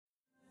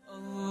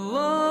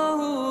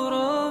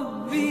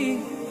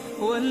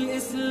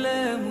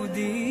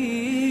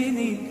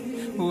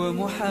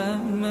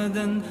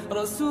محمدا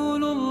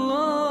رسول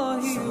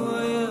الله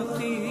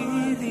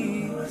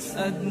ويقيني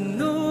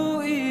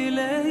أدنو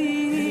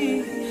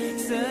إليه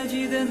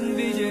ساجدا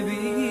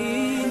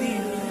بجبيني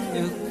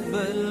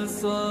اقبل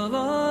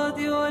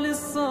صلاتي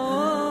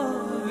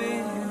وللصواب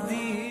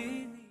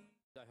اهديني.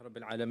 رب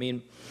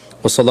العالمين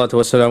والصلاة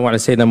والسلام على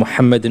سيدنا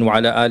محمد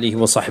وعلى آله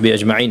وصحبه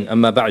أجمعين.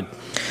 أما بعد.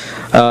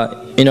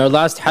 In our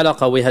last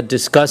halaqah we had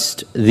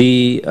discussed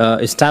the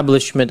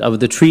establishment of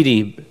the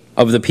treaty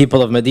of the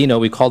people of Medina.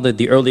 We called it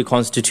the early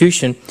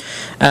constitution,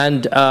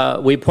 and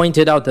we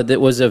pointed out that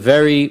it was a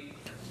very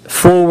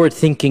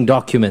forward-thinking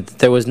document.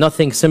 There was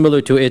nothing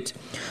similar to it.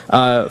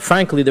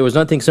 Frankly, there was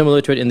nothing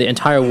similar to it in the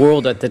entire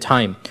world at the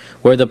time,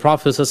 where the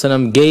Prophet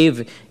ﷺ gave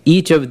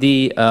each of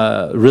the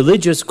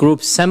religious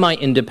groups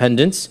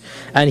semi-independence,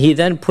 and he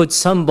then put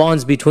some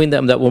bonds between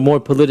them that were more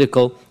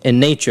political in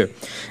nature.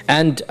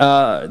 And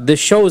this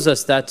shows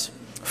us that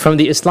from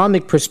the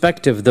Islamic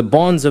perspective, the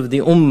bonds of the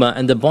ummah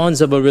and the bonds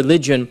of a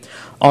religion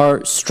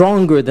are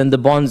stronger than the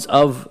bonds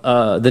of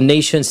the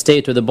nation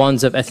state or the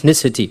bonds of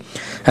ethnicity.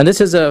 And this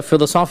is a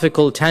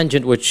philosophical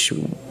tangent which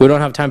we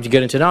don't have time to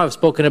get into now. I've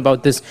spoken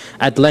about this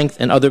at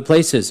length in other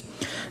places.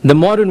 The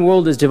modern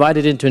world is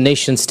divided into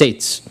nation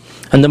states.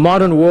 In the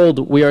modern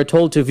world, we are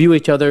told to view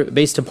each other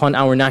based upon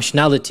our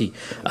nationality.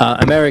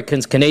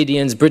 Americans,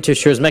 Canadians,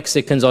 Britishers,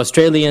 Mexicans,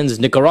 Australians,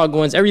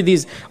 Nicaraguans,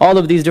 all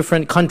of these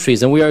different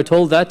countries. And we are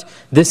told that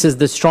this is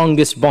the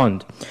strongest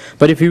bond.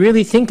 But if you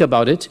really think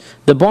about it,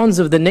 the bonds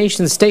of the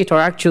nation state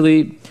are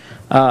actually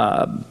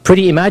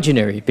pretty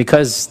imaginary,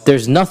 because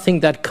there's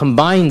nothing that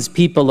combines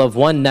people of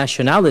one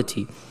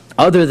nationality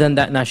other than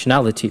that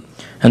nationality.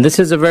 And this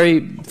is a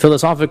very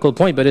philosophical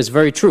point, but it's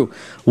very true.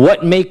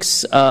 What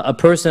makes a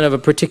person of a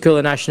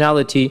particular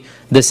nationality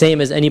the same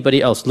as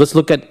anybody else? Let's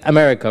look at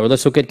America, or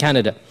let's look at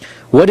Canada.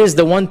 What is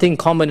the one thing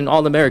common in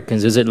all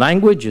Americans? Is it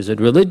language? Is it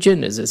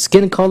religion? Is it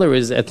skin color?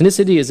 Is it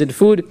ethnicity? Is it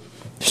food?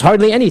 There's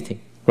hardly anything,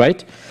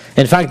 right?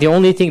 In fact, the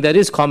only thing that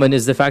is common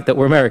is the fact that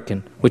we're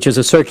American, which is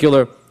a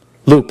circular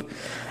loop.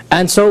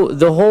 And so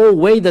the whole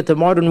way that the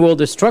modern world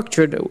is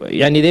structured,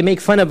 they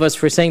make fun of us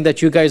for saying that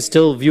you guys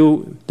still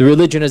view the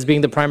religion as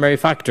being the primary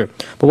factor.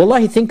 But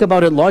wallahi, think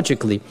about it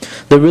logically.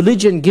 The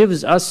religion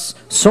gives us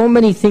so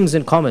many things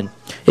in common.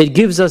 It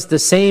gives us the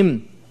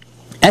same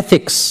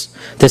ethics,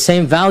 the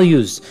same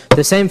values,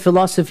 the same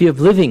philosophy of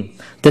living,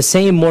 the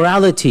same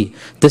morality,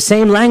 the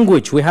same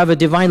language. We have a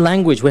divine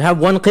language. We have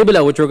one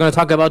qibla, which we're going to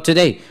talk about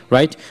today,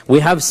 right?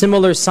 We have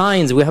similar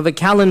signs. We have a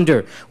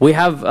calendar. We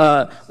have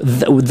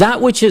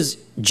that which is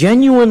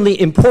genuinely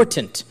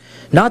important,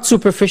 not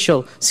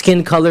superficial,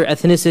 skin color,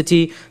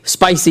 ethnicity,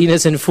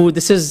 spiciness in food.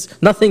 This is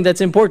nothing that's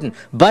important,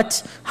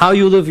 but how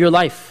you live your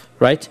life,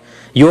 right?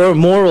 Your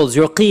morals,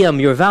 your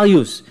qiyam, your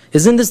values.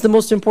 Isn't this the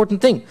most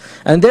important thing?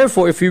 And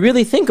therefore, if you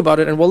really think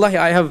about it, and wallahi,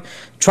 I have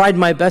tried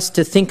my best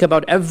to think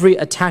about every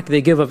attack they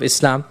give of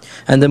Islam,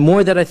 and the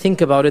more that I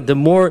think about it, the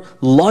more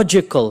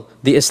logical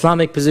the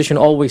Islamic position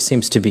always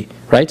seems to be,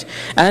 right?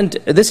 And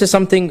this is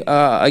something,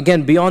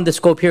 again, beyond the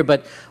scope here,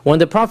 but when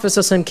the Prophet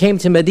ﷺ came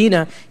to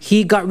Medina,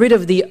 he got rid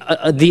of the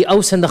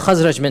Aus and the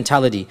Khazraj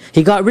mentality.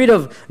 He got rid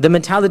of the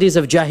mentalities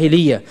of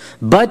Jahiliyyah,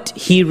 but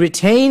he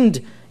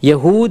retained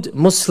Yahud,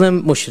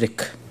 Muslim,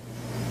 Mushrik.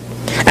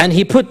 And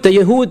he put the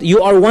Yahud,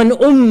 you are one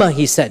ummah,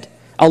 he said,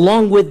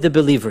 along with the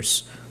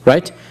believers,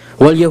 right?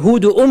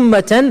 وَالْيَهُودُ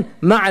أُمَّةً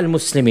مَعَ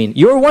الْمُسْلِمِينَ.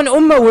 You're one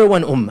ummah, we're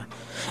one ummah.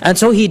 And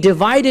so he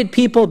divided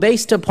people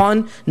based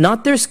upon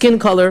not their skin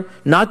color,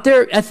 not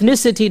their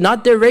ethnicity,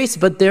 not their race,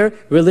 but their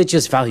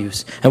religious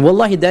values. And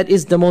wallahi, that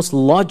is the most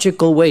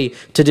logical way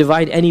to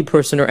divide any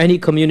person or any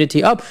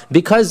community up,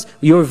 because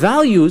your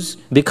values,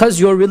 because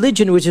your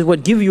religion, which is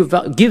what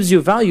gives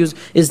you values,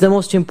 is the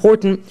most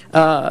important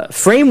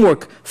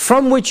framework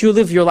from which you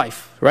live your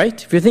life.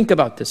 Right? If you think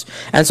about this.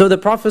 And so the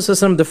Prophet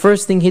ﷺ, the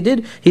first thing he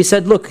did, he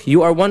said, look,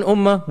 you are one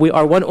ummah, we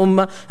are one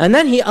ummah. And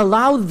then he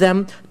allowed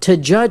them to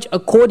judge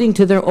according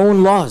to their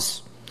own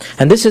laws.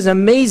 And this is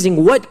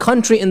amazing. What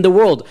country in the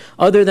world,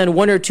 other than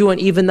one or two, and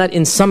even that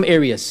in some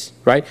areas,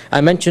 right?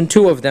 I mentioned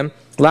two of them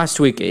last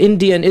week.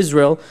 India and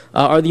Israel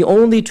are the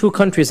only two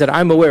countries that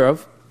I'm aware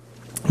of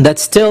that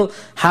still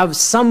have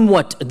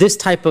somewhat this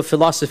type of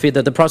philosophy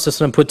that the Prophet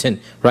ﷺ put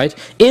in, right?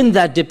 In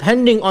that,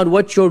 depending on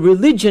what your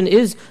religion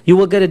is, you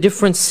will get a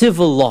different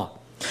civil law.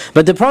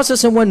 But the Prophet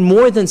ﷺ went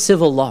more than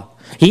civil law.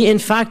 He in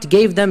fact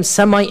gave them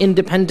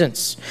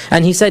semi-independence.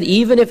 And he said,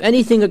 even if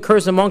anything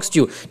occurs amongst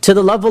you to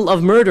the level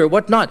of murder,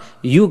 whatnot,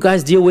 you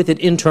guys deal with it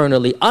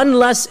internally,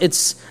 unless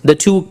it's the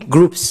two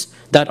groups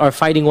that are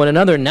fighting one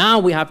another. Now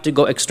we have to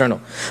go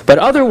external. But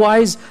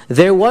otherwise,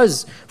 there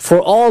was, for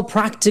all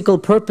practical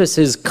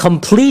purposes,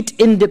 complete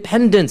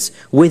independence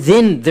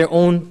within their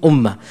own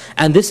ummah.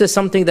 And this is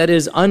something that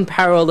is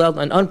unparalleled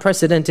and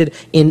unprecedented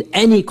in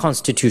any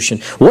constitution.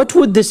 What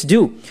would this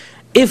do?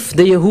 If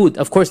the Yahud,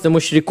 of course the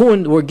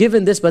Mushrikun were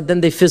given this, but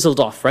then they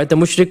fizzled off, right? The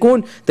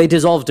Mushrikun, they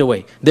dissolved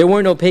away. There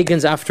were no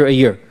pagans after a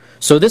year.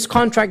 So this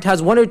contract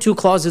has one or two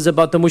clauses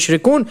about the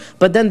mushrikun,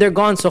 but then they're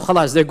gone, so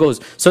khalas, there goes.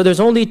 So there's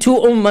only two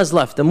ummahs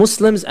left, the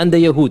Muslims and the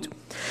Yahud.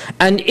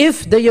 And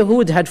if the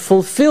Yahud had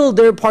fulfilled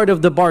their part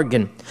of the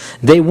bargain,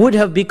 they would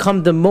have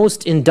become the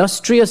most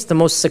industrious, the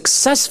most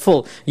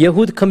successful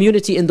Yahud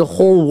community in the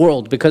whole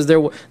world, because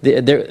the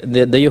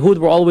Yahud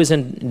were always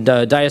in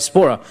the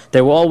diaspora.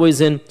 They were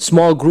always in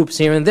small groups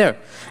here and there.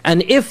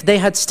 And if they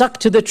had stuck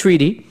to the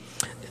treaty,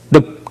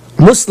 the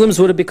Muslims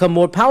would have become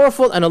more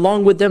powerful, and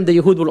along with them the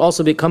Yahud would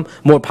also become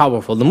more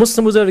powerful. The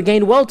Muslims would have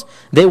gained wealth,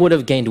 they would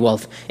have gained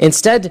wealth.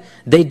 Instead,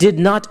 they did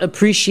not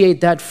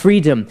appreciate that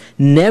freedom.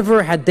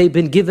 Never had they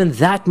been given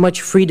that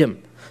much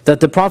freedom that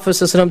the Prophet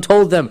ﷺ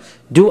told them,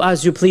 do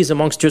as you please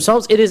amongst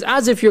yourselves. It is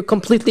as if you're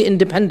completely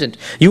independent.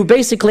 You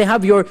basically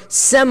have your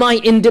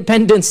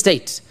semi-independent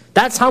state.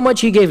 That's how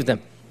much he gave them,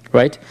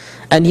 right?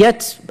 And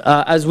yet,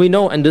 as we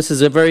know, and this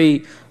is a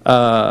very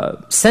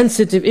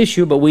sensitive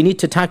issue, but we need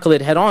to tackle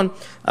it head on.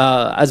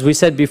 As we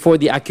said before,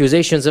 the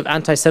accusations of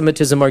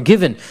anti-Semitism are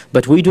given,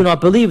 but we do not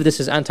believe this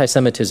is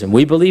anti-Semitism.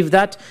 We believe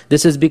that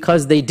this is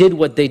because they did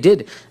what they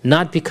did,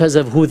 not because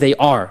of who they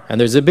are. And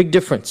there's a big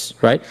difference,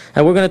 right?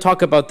 And we're going to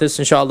talk about this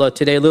inshallah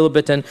today a little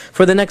bit, and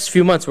for the next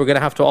few months we're going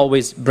to have to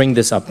always bring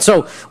this up.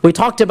 So we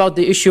talked about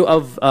the issue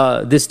of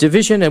this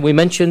division, and we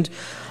mentioned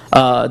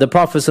the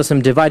Prophet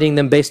ﷺ dividing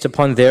them based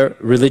upon their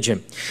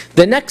religion.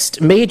 The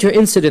next major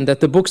incident that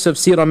the books of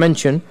Seerah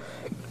mention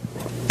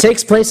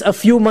takes place a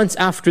few months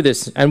after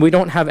this, and we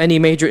don't have any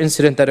major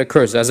incident that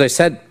occurs. As I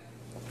said,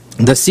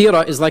 the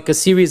Seerah is like a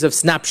series of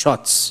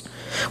snapshots.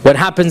 What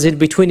happens in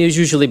between is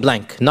usually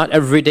blank. Not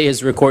every day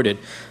is recorded.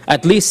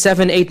 At least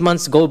 7-8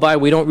 months go by,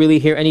 we don't really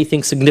hear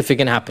anything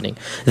significant happening.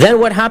 Then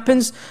what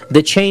happens?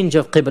 The change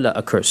of Qibla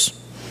occurs.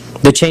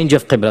 The change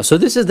of Qibla. So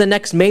this is the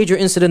next major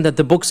incident that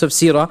the books of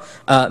Seerah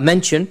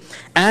mention.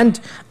 And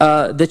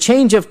the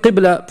change of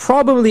Qibla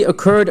probably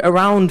occurred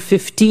around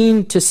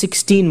 15 to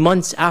 16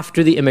 months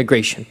after the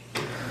immigration.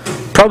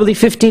 Probably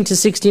 15 to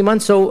 16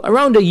 months, so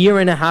around a year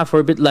and a half or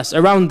a bit less,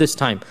 around this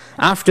time,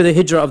 after the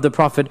hijrah of the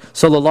Prophet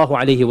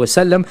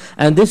ﷺ.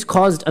 And this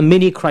caused a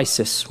mini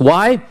crisis.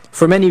 Why?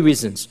 For many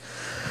reasons.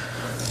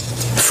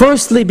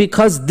 Firstly,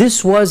 because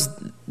this was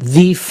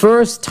the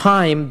first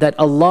time that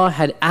Allah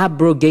had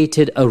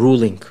abrogated a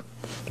ruling.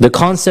 The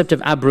concept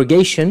of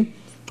abrogation,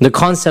 the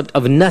concept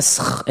of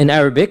naskh in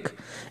Arabic,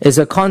 is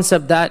a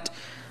concept that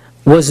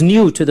was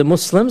new to the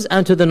Muslims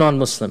and to the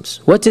non-Muslims.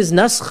 What is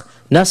naskh?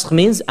 Naskh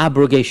means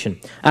abrogation.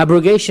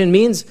 Abrogation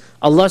means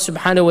Allah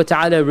subhanahu wa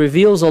ta'ala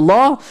reveals a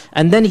law,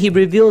 and then He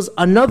reveals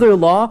another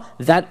law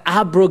that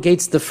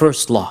abrogates the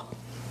first law.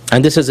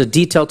 And this is a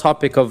detailed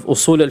topic of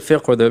usul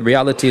al-fiqh, or the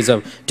realities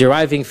of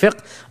deriving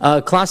fiqh.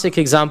 A classic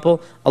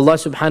example, Allah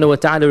subhanahu wa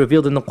ta'ala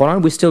revealed in the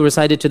Quran, we still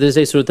recite it to this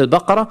day, Surah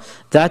Al-Baqarah,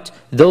 that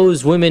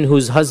those women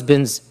whose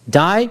husbands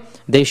die,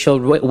 they shall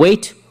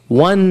wait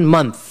 1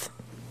 month.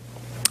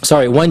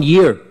 Sorry, 1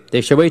 year.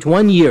 They shall wait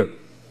 1 year,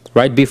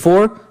 right,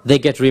 before they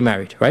get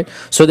remarried, right?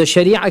 So the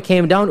Sharia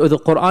came down, or the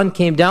Quran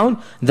came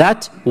down,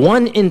 that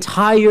 1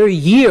 entire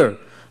year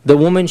the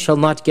woman shall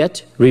not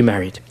get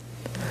remarried.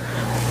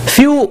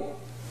 Few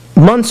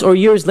months or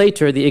years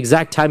later, the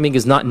exact timing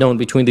is not known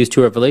between these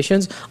two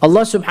revelations,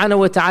 Allah subhanahu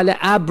wa ta'ala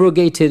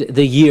abrogated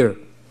the year.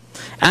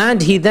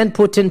 And He then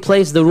put in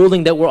place the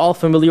ruling that we're all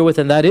familiar with,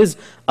 and that is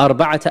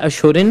arba'ata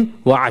ashhurin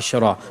wa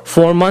ashra,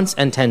 4 months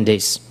and 10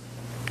 days.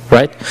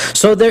 Right?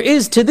 So there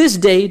is, to this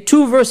day,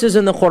 2 verses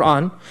in the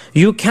Quran.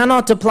 You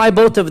cannot apply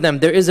both of them.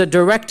 There is a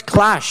direct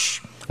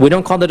clash. We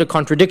don't call it a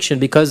contradiction,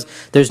 because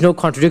there's no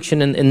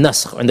contradiction in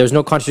naskh, and there's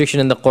no contradiction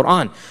in the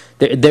Quran.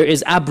 There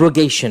is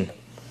abrogation.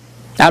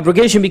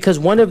 Abrogation because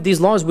one of these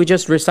laws we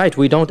just recite,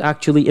 we don't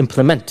actually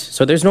implement.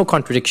 So there's no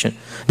contradiction.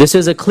 This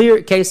is a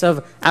clear case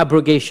of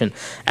abrogation.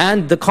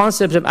 And the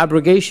concept of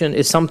abrogation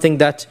is something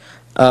that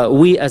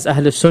we as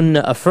Ahl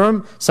Sunnah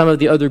affirm, some of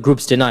the other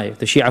groups deny.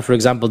 The Shia, for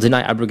example,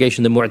 deny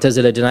abrogation. The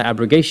Mu'tazila deny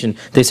abrogation.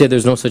 They say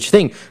there's no such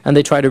thing. And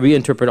they try to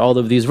reinterpret all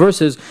of these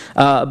verses.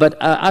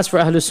 But as for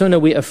Ahl Sunnah,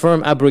 we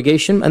affirm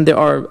abrogation. And there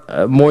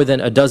are more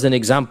than a dozen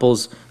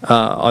examples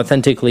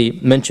authentically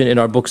mentioned in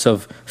our books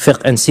of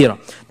fiqh and seerah.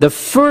 The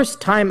first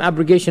time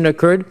abrogation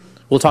occurred,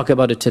 we'll talk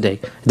about it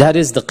today. That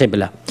is the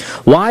Qibla.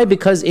 Why?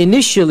 Because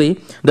initially,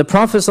 the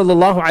Prophet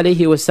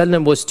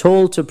ﷺ was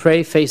told to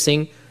pray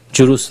facing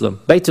Jerusalem,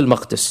 Baytul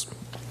Maqdis.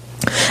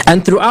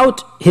 And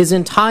throughout his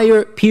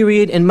entire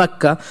period in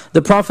Mecca,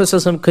 the Prophet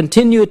ﷺ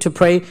continued to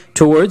pray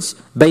towards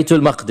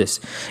Baytul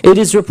Maqdis. It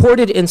is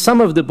reported in some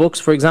of the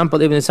books, for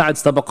example, Ibn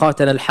Sa'ad's Tabaqat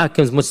and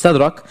Al-Hakim's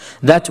Mustadrak,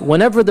 that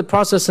whenever the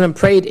Prophet ﷺ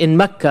prayed in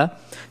Mecca,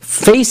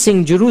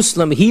 facing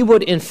Jerusalem, he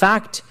would in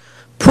fact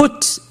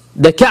put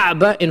the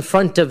Kaaba in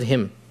front of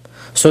him.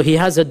 So he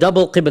has a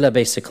double Qibla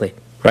basically,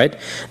 right?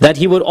 That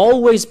he would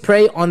always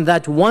pray on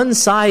that one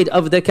side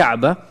of the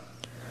Kaaba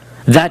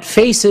that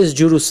faces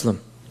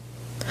Jerusalem.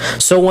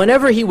 So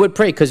whenever he would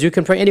pray, because you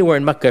can pray anywhere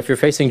in Mecca, if you're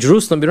facing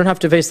Jerusalem, you don't have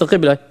to face the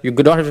Qibla. You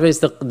don't have to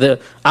face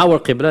our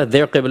Qibla,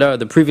 their Qibla,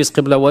 the previous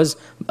Qibla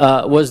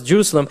was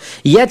Jerusalem.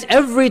 Yet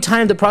every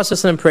time the Prophet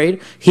ﷺ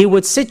prayed, he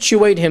would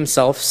situate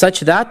himself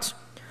such that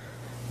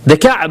The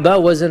Kaaba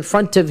was in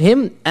front of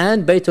him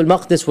and Baytul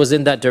Maqdis was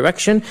in that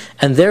direction,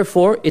 and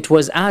therefore it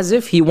was as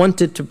if he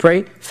wanted to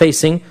pray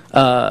facing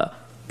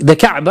the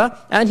Kaaba,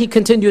 and he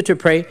continued to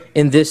pray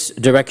in this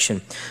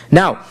direction.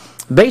 Now,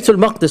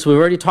 Baytul Maqdis, we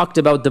already talked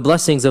about the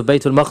blessings of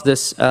Baytul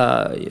Maqdis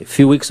a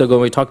few weeks ago.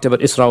 We talked about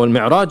Isra wal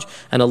Mi'raj,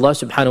 and Allah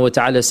subhanahu wa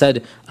ta'ala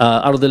said,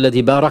 أَرْضِ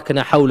الَّذِي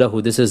بَارَكْنَا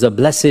حَوْلَهُ. This is a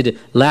blessed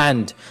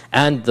land.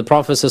 And the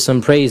Prophet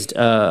ﷺ praised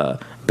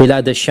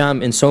Bilad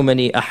al-Sham in so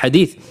many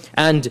ahadith.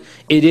 And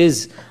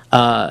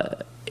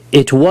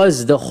it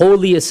was the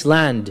holiest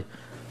land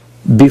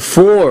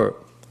before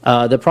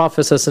the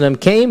Prophet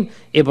ﷺ came.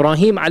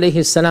 Ibrahim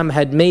alayhi salam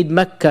had made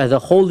Mecca the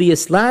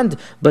holiest land,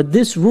 but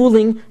this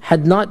ruling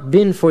had not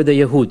been for the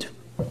Yahud.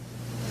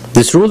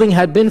 This ruling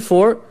had been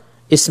for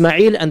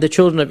Ismail and the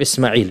children of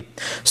Ismail.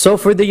 So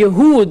for the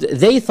Yahud,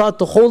 they thought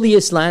the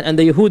holiest land, and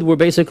the Yahud were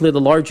basically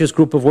the largest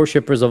group of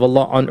worshippers of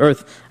Allah on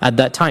earth at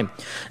that time.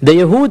 The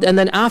Yahud, and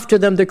then after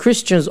them the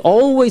Christians,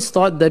 always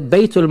thought that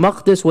Baytul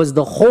Maqdis was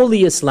the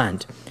holiest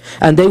land,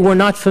 and they were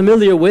not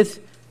familiar with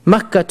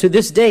Mecca. To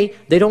this day,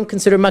 they don't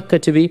consider Mecca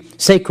to be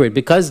sacred,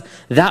 because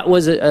that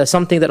was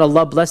something that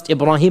Allah blessed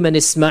Ibrahim and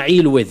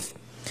Ismail with.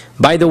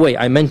 By the way,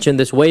 I mentioned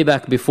this way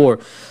back before.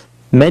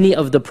 Many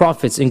of the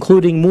prophets,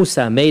 including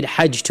Musa, made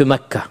Hajj to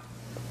Mecca.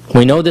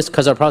 We know this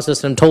because our Prophet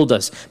ﷺ told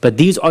us. But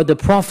these are the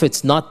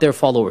prophets, not their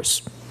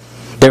followers.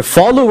 Their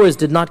followers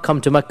did not come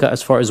to Mecca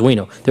as far as we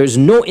know. There is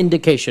no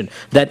indication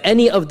that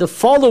any of the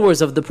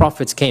followers of the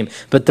prophets came.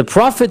 But the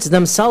prophets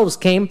themselves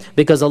came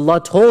because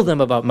Allah told them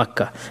about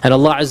Mecca. And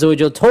Allah Azza wa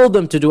Jal told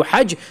them to do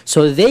Hajj,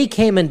 so they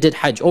came and did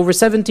Hajj. Over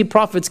 70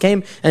 prophets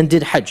came and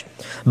did Hajj.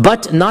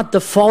 But not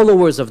the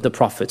followers of the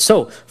prophets.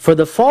 So, for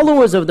the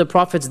followers of the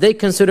prophets, they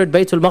considered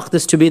Baytul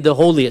Maqdis to be the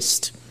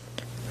holiest.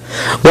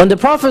 When the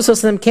Prophet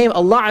ﷺ came,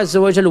 Allah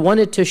Azza wa Jal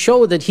wanted to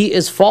show that he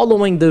is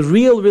following the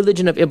real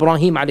religion of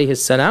Ibrahim alayhi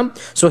salam.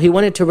 So he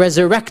wanted to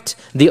resurrect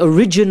the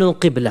original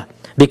Qibla,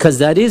 because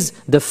that is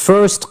the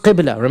first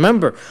Qibla.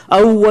 Remember,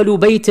 أَوَّلُ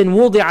بَيْتٍ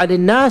وُضِعَ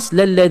لِلنَّاسِ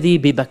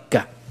لَلَّذِي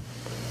بِبَكَّةِ.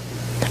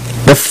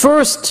 The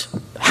first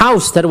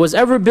house that was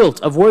ever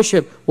built of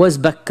worship was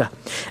Mecca.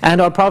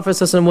 And our Prophet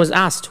ﷺ was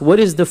asked, what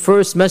is the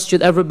first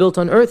masjid ever built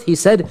on earth? He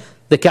said,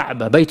 the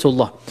Kaaba,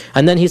 Baytullah.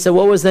 And then he said,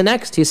 what was the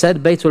next? He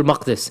said, Baytul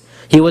Maqdis.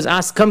 He was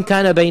asked, Kam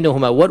kana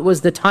baynahuma? What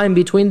was the time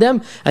between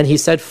them? And he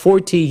said,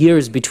 40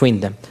 years between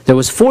them. There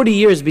was 40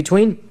 years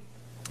between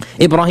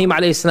Ibrahim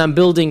alayhi salam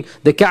building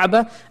the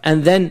Kaaba,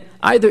 and then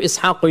either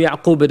Ishaq or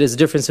Yaqub, it is a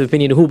difference of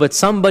opinion who, but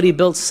somebody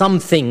built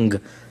something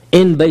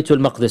in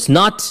Baytul Maqdis.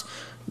 Not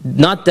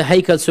the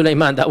Haykal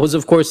Sulaiman, that was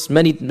of course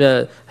many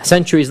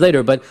centuries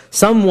later, but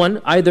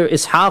someone, either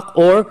Ishaq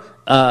or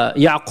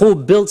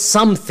Yaqub, built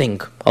something,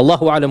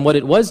 Allahu Alam what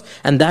it was,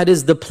 and that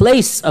is the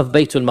place of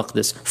Baytul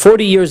Maqdis.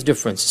 40 years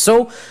difference.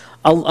 So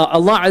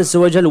Allah Azza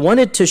wa Jal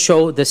wanted to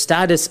show the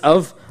status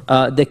of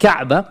the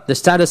Kaaba, the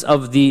status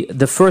of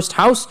the first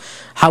house.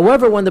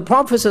 However, when the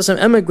Prophet ﷺ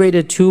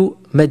emigrated to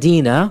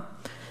Medina,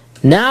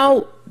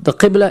 now the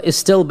Qibla is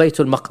still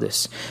Baytul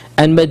Maqdis,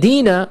 and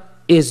Medina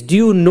is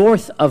due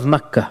north of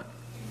Mecca.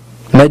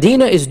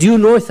 Medina is due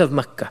north of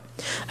Mecca.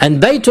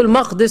 And Baytul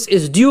Maqdis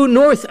is due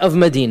north of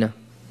Medina.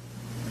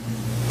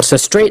 It's a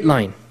straight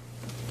line.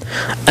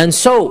 And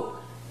so,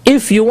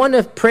 if you want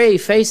to pray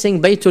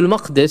facing Baytul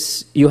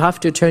Maqdis, you have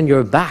to turn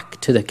your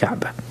back to the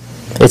Kaaba.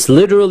 It's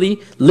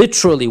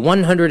literally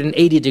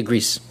 180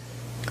 degrees.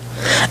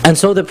 And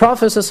so the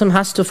Prophet ﷺ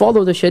has to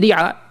follow the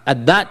Sharia.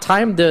 At that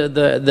time,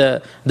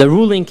 the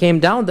ruling came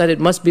down that it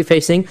must be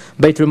facing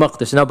Baytul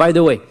Maqdis. Now, by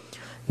the way,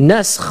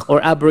 Naskh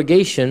or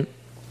abrogation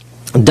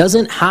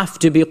doesn't have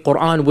to be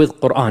Quran with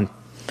Quran.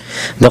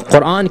 The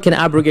Quran can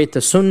abrogate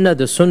the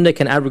Sunnah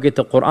can abrogate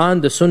the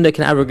Quran, the Sunnah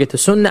can abrogate the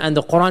Sunnah, and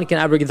the Quran can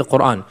abrogate the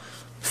Quran.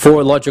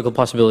 4 logical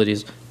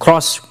possibilities.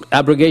 Cross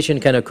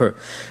abrogation can occur.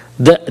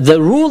 The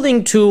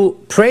ruling to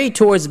pray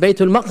towards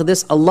Baytul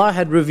Maqdis, Allah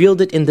had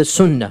revealed it in the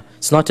Sunnah.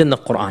 It's not in the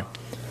Quran.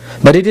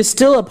 But it is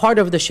still a part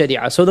of the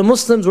Sharia. So the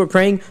Muslims were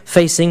praying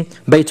facing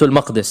Baytul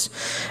Maqdis.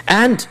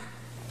 And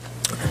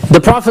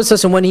the Prophet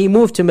ﷺ, when he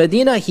moved to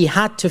Medina, he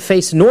had to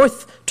face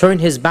north, turn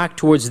his back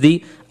towards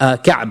the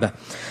Kaaba.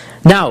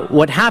 Now,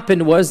 what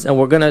happened was, and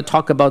we're going to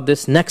talk about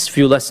this next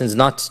few lessons,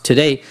 not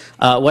today.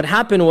 What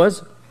happened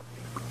was,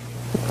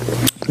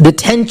 the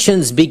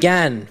tensions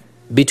began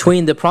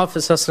between the Prophet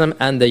ﷺ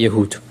and the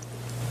Yahud.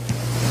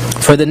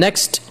 For the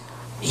next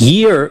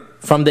year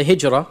from the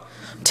Hijrah,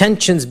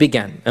 tensions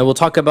began. And we'll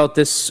talk about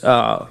this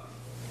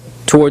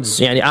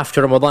towards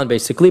after Ramadan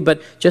basically,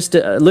 but just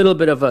a little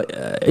bit of an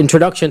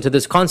introduction to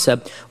this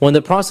concept. When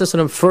the Prophet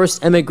ﷺ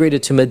first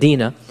emigrated to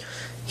Medina,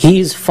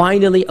 he's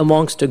finally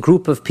amongst a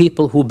group of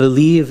people who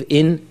believe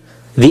in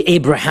the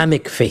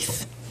Abrahamic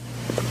faith.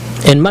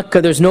 In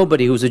Mecca there's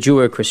nobody who's a Jew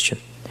or a Christian.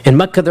 In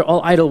Mecca they're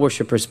all idol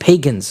worshippers,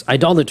 pagans,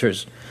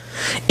 idolaters.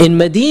 In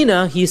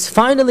Medina he's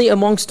finally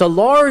amongst a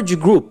large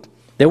group.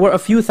 There were a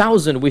few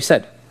thousand, we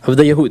said, of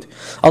the Yahud.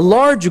 A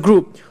large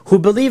group who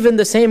believe in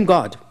the same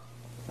God,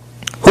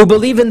 who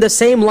believe in the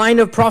same line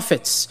of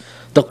prophets.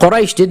 The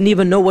Quraysh didn't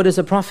even know what is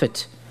a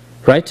prophet.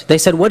 right? They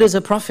said, what is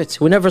a prophet?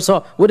 We never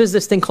saw. What is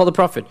this thing called a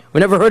prophet? We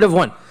never heard of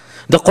one.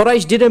 The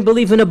Quraysh didn't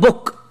believe in a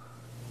book.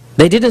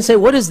 They didn't say,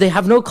 what is, they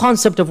have no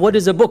concept of what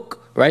is a book,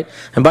 right?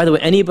 And by the way,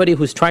 anybody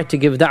who's tried to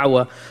give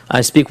da'wah,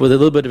 I speak with a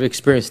little bit of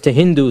experience, to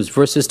Hindus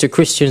versus to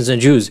Christians and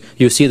Jews,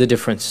 you see the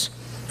difference,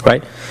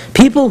 right?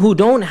 People who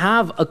don't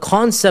have a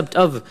concept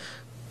of,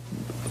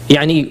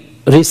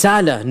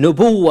 risala,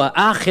 nubuwa,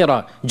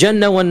 akhirah,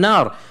 jannah wa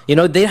nar,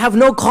 they have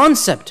no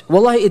concept.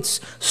 Wallahi, it's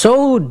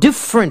so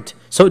different,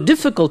 so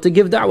difficult to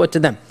give da'wah to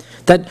them.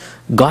 That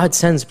God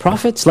sends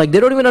prophets, like they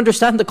don't even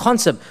understand the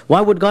concept.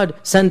 Why would God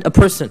send a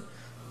person?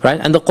 Right?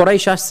 And the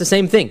Quraysh asked the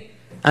same thing.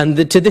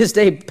 And to this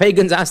day,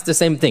 pagans ask the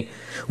same thing.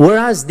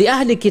 Whereas the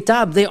Ahl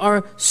Kitab, they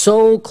are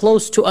so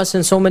close to us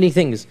in so many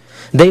things.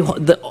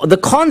 The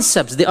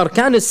concepts, the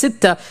Arkan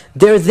al-Sitta,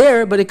 they're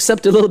there, but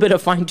except a little bit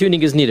of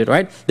fine-tuning is needed,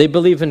 right? They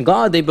believe in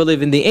God, they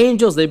believe in the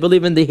angels, they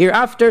believe in the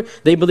hereafter,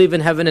 they believe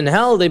in heaven and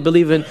hell, they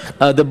believe in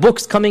the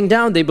books coming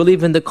down, they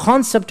believe in the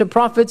concept of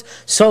prophets.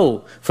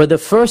 So, for the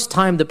first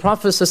time, the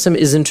Prophet ﷺ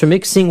is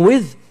intermixing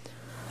with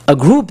a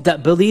group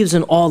that believes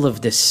in all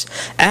of this.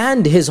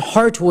 And his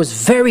heart was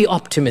very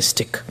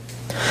optimistic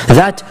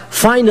that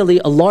finally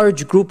a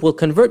large group will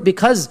convert,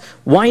 because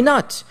why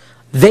not?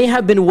 They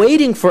have been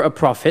waiting for a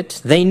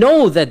prophet. They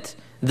know that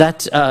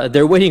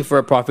they're waiting for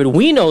a prophet.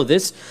 We know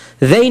this.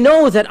 They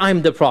know that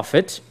I'm the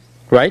prophet,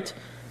 right?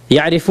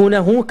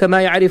 يَعْرِفُونَهُ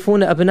كَمَا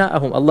يَعْرِفُونَ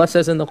أَبْنَاءَهُم. Allah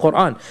says in the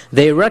Quran,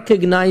 they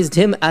recognized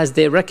him as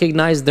they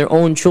recognized their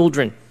own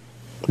children.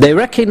 They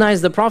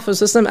recognized the Prophet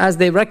ﷺ as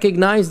they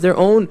recognized their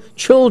own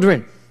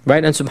children.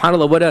 Right? And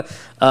subhanAllah, what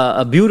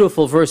a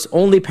beautiful verse.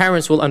 Only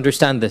parents will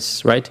understand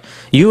this, right?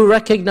 You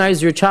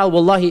recognize your child,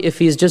 wallahi, if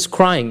he's just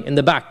crying in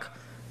the back.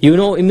 You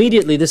know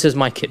immediately, this is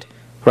my kid,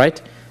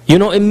 right? You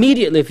know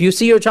immediately, if you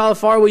see your child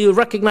far away, you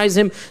recognize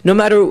him, no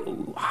matter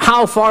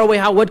how far away,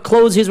 what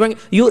clothes he's wearing,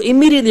 you'll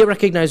immediately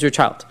recognize your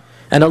child.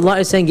 And Allah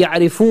is saying,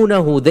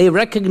 يَعْرِفُونَهُ. They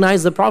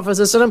recognize the Prophet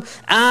ﷺ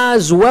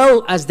as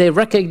well as they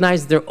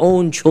recognize their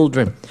own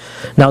children.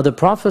 Now the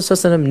Prophet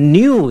ﷺ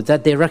knew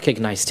that they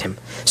recognized him.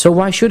 So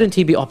why shouldn't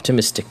he be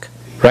optimistic?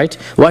 Right?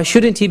 Why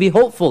shouldn't he be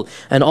hopeful?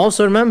 And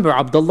also remember,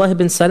 Abdullah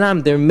ibn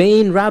Salam, their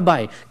main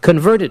rabbi,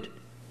 converted.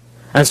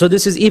 And so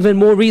this is even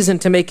more reason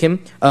to make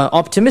him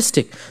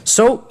optimistic.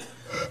 So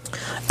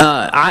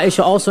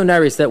Aisha also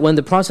narrates that when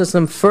the Prophet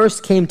ﷺ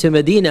first came to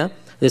Medina,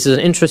 this is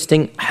an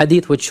interesting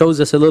hadith which shows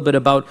us a little bit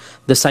about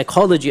the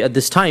psychology at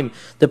this time.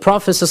 The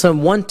Prophet ﷺ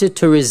wanted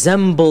to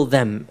resemble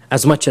them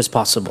as much as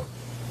possible,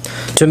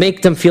 to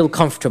make them feel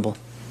comfortable.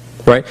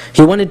 Right?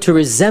 He wanted to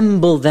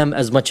resemble them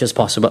as much as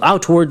possible.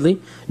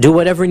 Outwardly, do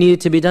whatever needed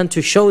to be done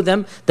to show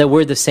them that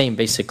we're the same,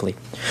 basically.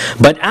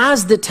 But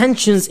as the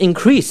tensions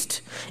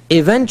increased,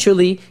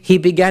 eventually he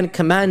began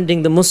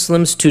commanding the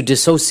Muslims to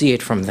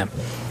dissociate from them,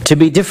 to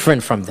be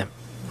different from them.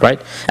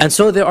 Right? And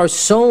so there are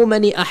so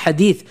many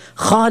ahadith,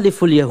 خالف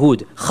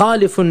اليهود,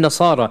 خالف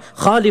النصارى,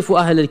 خالف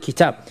أهل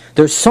الكتاب.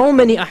 There's so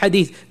many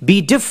ahadith, be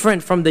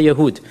different from the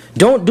Yahud.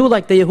 Don't do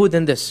like the Yahud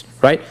in this,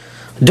 right?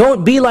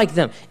 Don't be like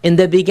them. In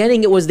the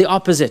beginning it was the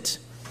opposite.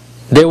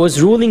 There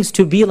was rulings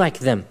to be like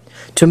them,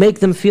 to make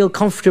them feel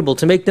comfortable,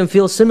 to make them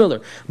feel similar.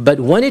 But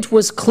when it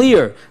was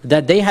clear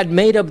that they had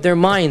made up their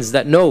minds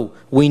that no,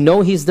 we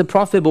know he's the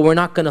Prophet, but we're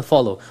not going to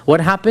follow.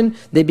 What happened?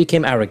 They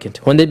became arrogant.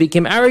 When they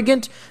became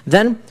arrogant,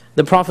 then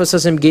the Prophet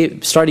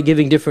ﷺ started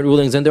giving different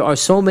rulings. And there are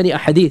so many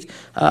ahadith,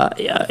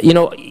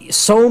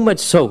 so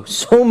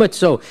much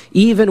so,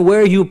 even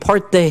where you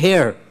part the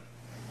hair,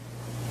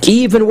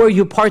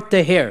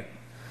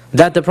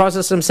 that the Prophet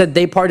ﷺ said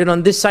they parted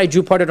on this side,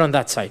 you parted on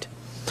that side.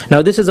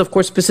 Now this is of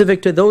course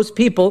specific to those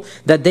people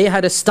that they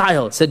had a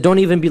style, said don't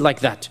even be like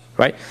that,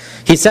 right?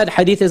 He said,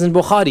 hadith is in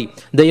Bukhari,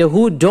 the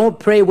Yahud don't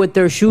pray with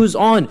their shoes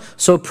on,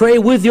 so pray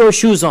with your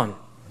shoes on.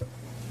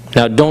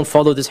 Now don't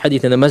follow this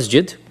hadith in the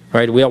masjid,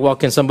 right? We are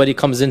walking, somebody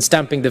comes in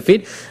stamping the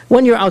feet.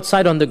 When you're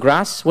outside on the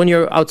grass, when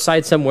you're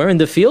outside somewhere in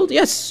the field,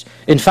 yes.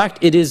 In fact,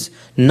 it is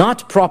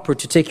not proper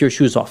to take your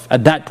shoes off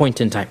at that point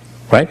in time.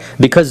 Right?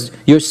 Because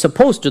you're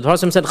supposed to, the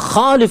Prophet said,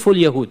 خَالِفُ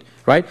الْيَهُودِ,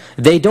 right?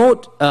 They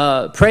don't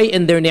pray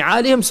in their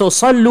ni'alihim, so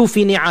صَلُّوا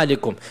فِي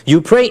نِعَالِكُمْ.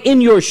 You pray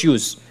in your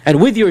shoes and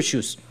with your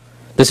shoes.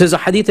 This is a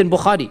hadith in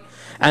Bukhari.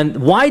 And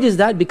why is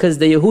that? Because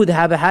the Yahud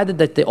have a habit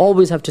that they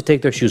always have to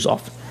take their shoes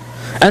off.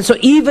 And so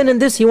even in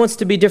this, he wants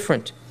to be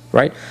different,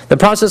 right? The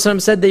Prophet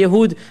said the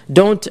Yahud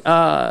don't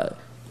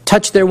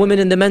touch their women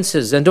in the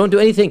menses and don't do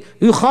anything.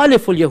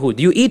 يُخَالِفُ الْيَهُودِ.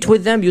 You eat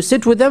with them, you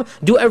sit with them,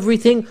 do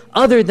everything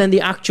other than the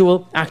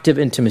actual active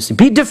intimacy.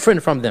 Be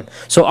different from them.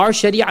 So our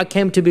sharia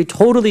came to be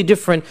totally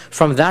different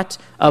from that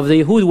of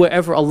the Yahud,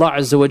 wherever Allah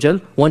Azza wa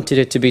Jal wanted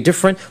it to be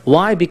different.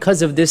 Why?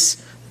 Because of this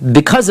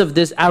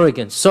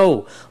arrogance.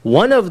 So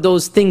one of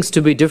those things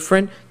to be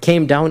different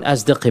came down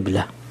as the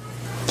Qibla.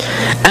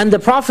 And the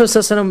Prophet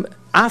ﷺ,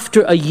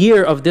 after a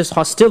year of this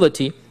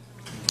hostility,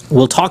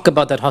 We'll talk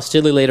about that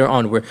hostility later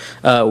on.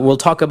 We'll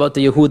talk about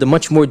the Yahud in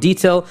much more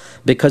detail,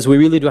 because we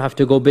really do have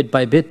to go bit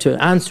by bit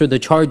to answer the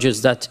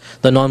charges that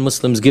the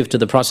non-Muslims give to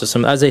the Prophet.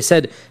 As I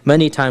said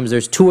many times,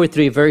 there's 2 or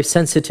 3 very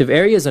sensitive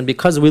areas, and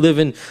because we live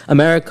in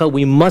America,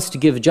 we must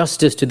give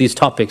justice to these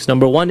topics.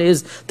 Number 1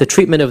 is the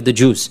treatment of the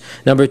Jews.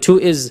 Number 2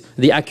 is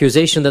the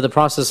accusation that the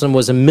Prophet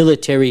was a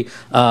military,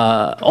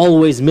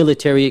 always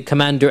military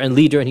commander and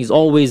leader, and he's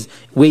always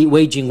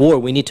waging war.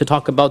 We need to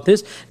talk about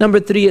this. Number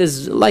 3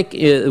 is like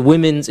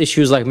women's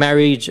issues like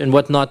marriage and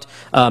whatnot,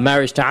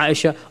 marriage to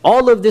Aisha.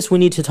 All of this we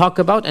need to talk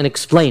about and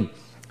explain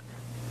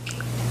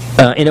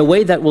in a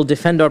way that will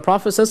defend our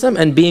Prophet ﷺ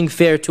and being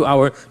fair to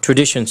our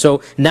tradition.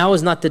 So now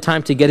is not the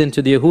time to get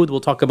into the Yahud, we'll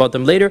talk about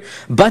them later.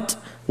 But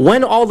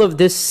when all of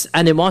this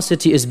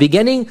animosity is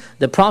beginning,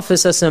 the Prophet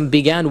ﷺ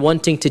began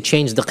wanting to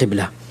change the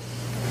Qibla.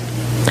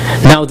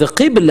 Now the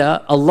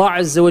Qibla, Allah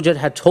Azza wa Jal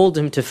had told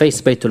him to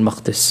face Baytul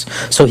Maqdis.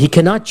 So he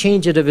cannot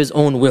change it of his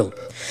own will.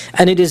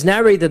 And it is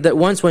narrated that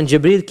once when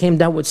Jibreel came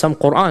down with some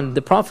Qur'an,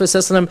 the Prophet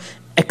ﷺ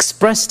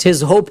expressed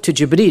his hope to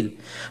Jibreel,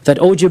 that,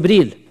 "Oh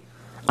Jibreel,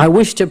 I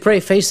wish to pray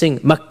facing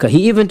Mecca."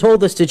 He even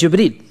told this to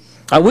Jibreel,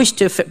 "I wish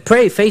to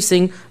pray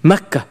facing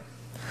Mecca."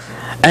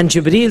 And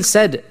Jibreel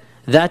said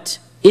that,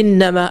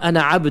 "Innama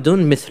ana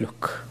abdun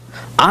mithluk."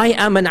 I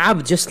am an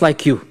abd just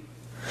like you.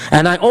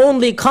 And I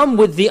only come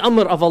with the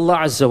amr of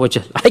Allah Azza wa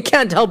Jal. I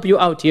can't help you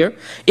out here.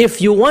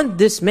 If you want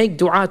this, make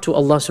dua to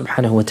Allah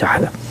subhanahu wa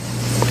ta'ala.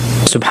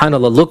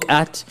 Subhanallah, look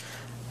at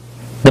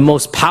the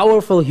most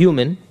powerful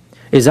human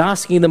is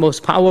asking the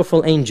most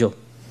powerful angel.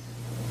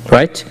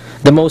 Right?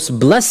 The most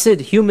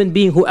blessed human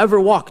being who ever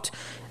walked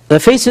the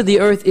face of the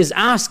earth is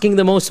asking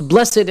the most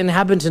blessed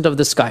inhabitant of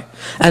the sky.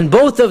 And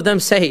both of them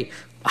say,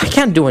 "I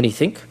can't do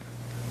anything.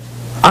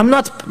 I'm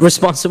not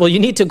responsible. You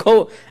need to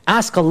go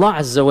ask Allah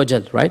Azza wa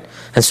Jal," right?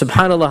 And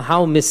subhanAllah,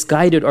 how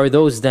misguided are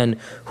those then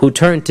who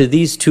turn to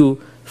these two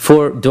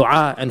for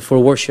dua and for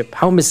worship?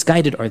 How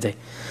misguided are they?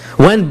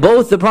 When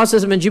both the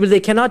Prophet and Jibreel, they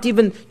cannot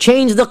even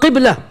change the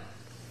Qibla.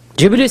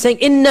 Jibreel is saying,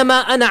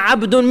 "Innama ana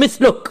abdun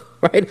mithluk."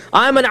 Right?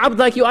 I'm an abd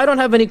like you, I don't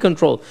have any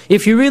control.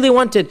 If you really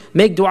want it,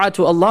 make dua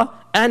to Allah,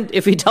 and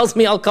if He tells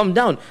me, I'll come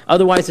down.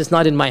 Otherwise, it's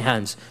not in my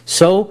hands.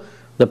 So,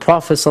 the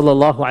Prophet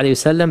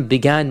ﷺ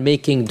began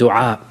making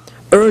dua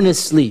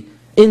earnestly,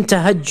 in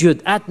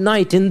tahajjud, at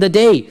night, in the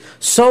day.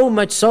 So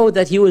much so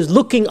that he was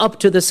looking up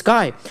to the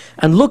sky.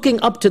 And looking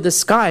up to the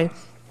sky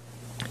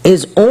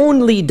is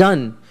only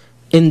done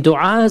in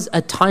du'as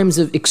at times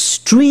of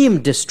extreme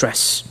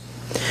distress.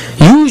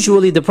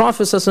 Usually the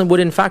Prophet ﷺ would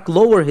in fact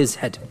lower his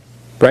head.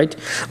 Right?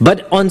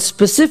 But on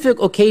specific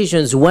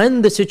occasions,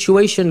 when the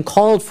situation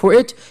called for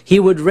it, he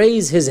would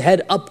raise his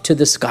head up to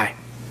the sky.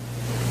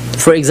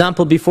 For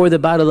example, before the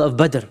battle of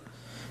Badr,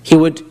 he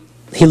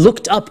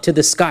looked up to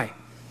the sky.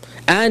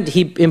 And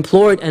he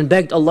implored and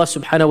begged Allah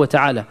subhanahu wa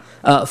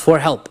ta'ala for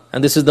help.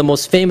 And this is the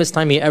most famous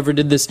time he ever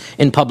did this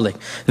in public.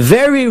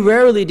 Very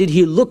rarely did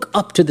he look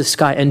up to the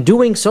sky. And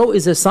doing so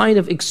is a sign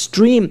of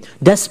extreme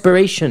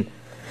desperation.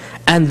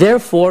 And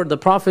therefore, the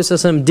Prophet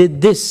ﷺ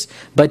did this.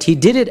 But he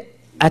did it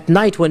at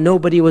night when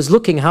nobody was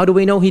looking. How do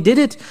we know he did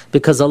it?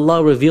 Because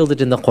Allah revealed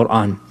it in the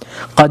Qur'an.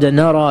 قَدْ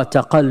نَرَى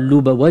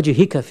تَقَلُّبَ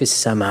وَجْهِكَ فِي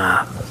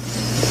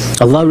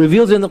السَّمَاءِ. Allah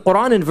revealed it in the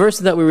Qur'an in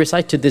verses that we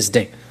recite to this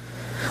day.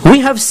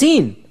 We have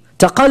seen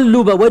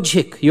تَقَلُّبَ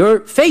وَجْهِكَ, your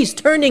face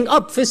turning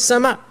up فِي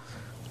السَّمَاءِ.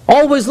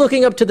 Always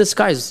looking up to the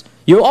skies.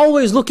 You're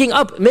always looking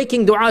up,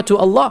 making dua to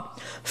Allah.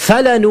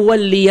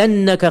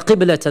 فَلَنُوَلِّيَنَّكَ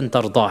قِبْلَةً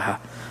تَرْضَاهَا.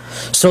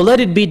 So let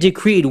it be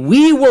decreed,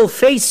 we will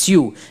face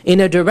you in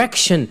a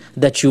direction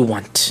that you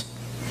want.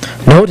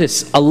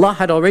 Notice, Allah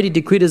had already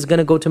decreed is going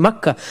to go to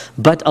Mecca,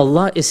 but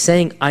Allah is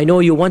saying, I know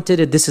you wanted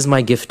it, this is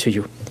my gift to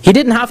you. He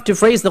didn't have to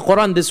phrase the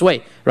Qur'an this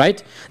way,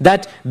 right?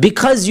 That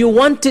because you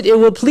want it, it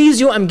will please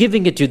you, I'm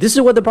giving it to you. This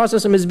is what the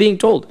Prophet is being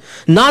told.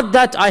 Not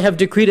that I have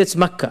decreed it's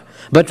Mecca,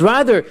 but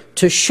rather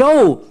to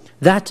show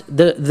that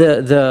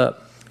the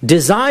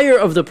desire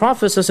of the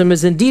Prophet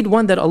is indeed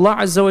one that Allah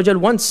Azza wa Jal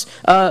wants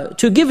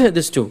to give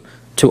this to.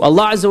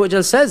 Allah Azza wa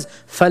Jal says,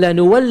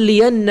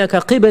 فَلَنُوَلِّيَنَّكَ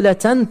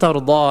قِبْلَةً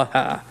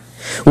تَرْضَاهَا.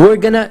 We're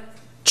going to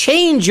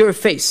change your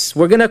face.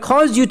 We're going to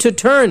cause you to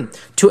turn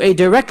to a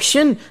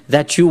direction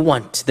that you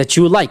want, that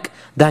you like,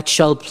 that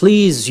shall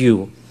please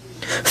you.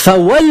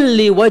 فَوَلِّ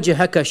وَجْهَكَ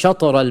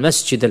شَطْرَ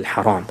الْمَسْجِدِ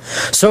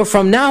الْحَرَامِ. So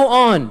from now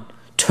on,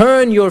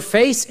 turn your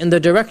face in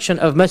the direction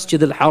of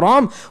Masjid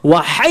al-Haram.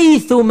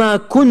 وَحَيْثُ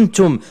مَا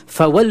كُنْتُمْ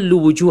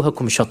فَوَلُّوا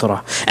وُجُوهَكُمْ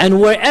شَطْرًا.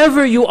 And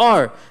wherever you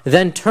are,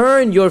 then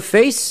turn your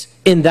face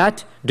in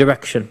that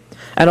direction.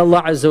 And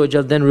Allah Azza wa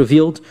Jal then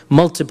revealed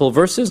multiple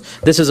verses.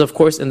 This is of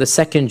course in the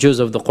second juz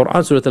of the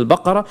Qur'an, Surah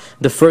Al-Baqarah.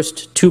 The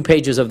first 2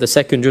 pages of the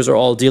second juz are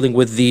all dealing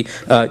with the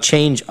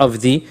change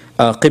of the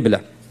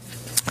Qibla.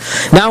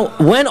 Now,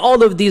 when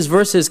all of these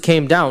verses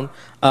came down,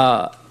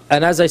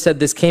 and as I said,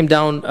 this came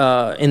down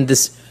in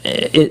this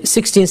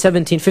 16,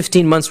 17,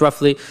 15 months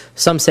roughly.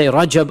 Some say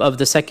Rajab of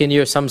the second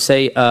year, some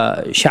say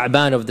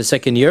Sha'ban of the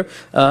second year.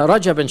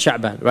 Rajab and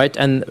Sha'ban, right?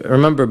 And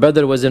remember,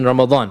 Badr was in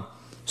Ramadan.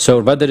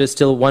 So Badr is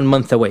still 1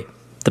 month away.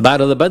 The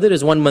Battle of Badr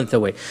is 1 month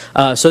away.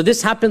 So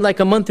this happened like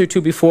a month or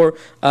two before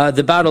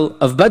the Battle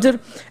of Badr.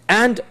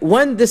 And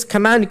when this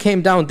command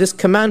came down, this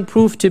command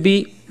proved to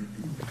be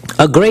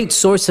a great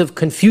source of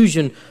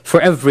confusion for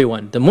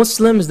everyone. The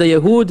Muslims, the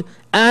Yahud,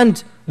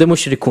 and the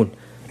Mushrikun.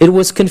 It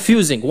was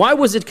confusing. Why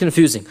was it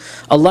confusing?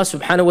 Allah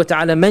subhanahu wa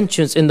ta'ala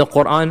mentions in the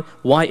Quran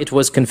why it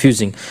was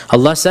confusing.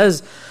 Allah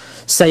says,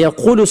 سَيَقُولُ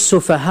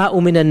السُّفَهَاءُ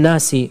مِنَ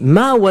النَّاسِ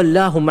مَا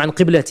وَلَّاهُمْ عَنْ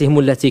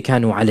قِبْلَتِهِمُ الَّتِي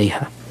كَانُوا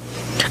عَلَيْهَا.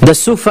 The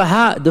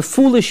sufaha, the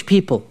foolish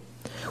people,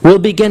 will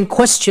begin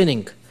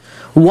questioning,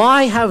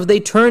 why have they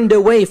turned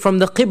away from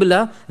the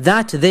qibla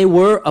that they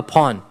were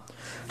upon?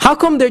 How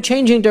come they're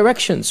changing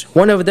directions?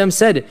 One of them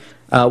said,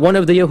 one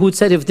of the Yahud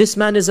said, if this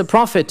man is a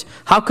prophet,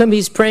 how come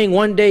he's praying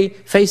one day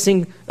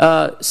facing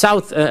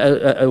south,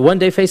 one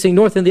day facing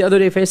north and the other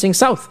day facing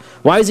south?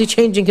 Why is he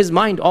changing his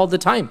mind all the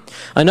time?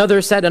 Another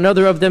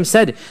of them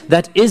said,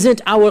 that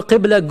isn't our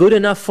qibla good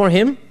enough for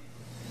him?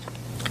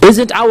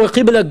 Isn't our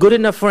qibla good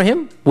enough for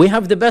him? We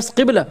have the best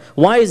qibla.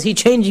 Why is he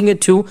changing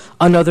it to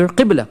another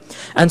qibla?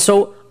 And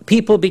so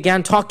people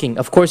began talking.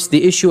 Of course,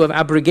 the issue of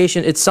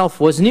abrogation itself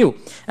was new.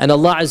 And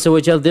Allah Azza wa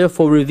Jal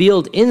therefore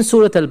revealed in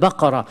Surah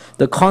Al-Baqarah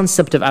the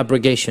concept of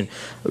abrogation.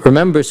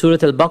 Remember, Surah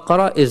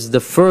Al-Baqarah is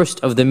the first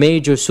of the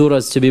major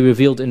surahs to be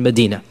revealed in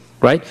Medina.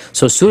 Right?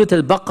 So Surah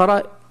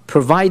Al-Baqarah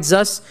provides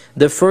us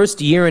the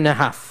first year and a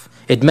half.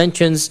 It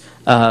mentions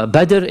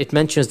Badr, it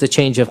mentions the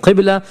change of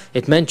Qibla,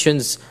 it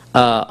mentions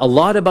a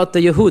lot about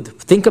the Yahud.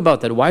 Think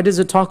about that. Why does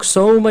it talk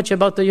so much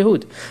about the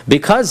Yahud?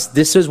 Because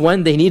this is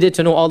when they needed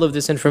to know all of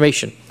this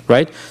information,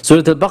 right?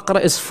 Surah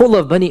Al-Baqarah is full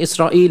of Bani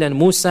Israel and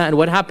Musa and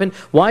what happened.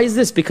 Why is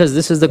this? Because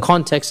this is the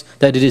context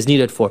that it is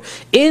needed for.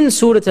 In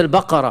Surah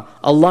Al-Baqarah,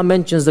 Allah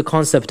mentions the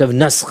concept of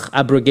naskh,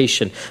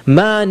 abrogation.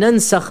 مَا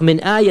نَنْسَخْ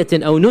مِنْ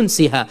آيَةٍ أَوْ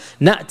نُنْسِهَا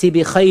نَأْتِ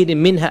بِخَيْرٍ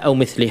مِنْهَا أَوْ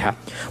مِثْلِهَا.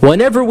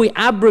 Whenever we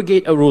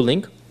abrogate a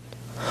ruling,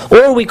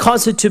 or we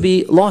cause it to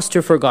be lost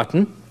or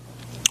forgotten,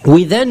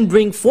 we then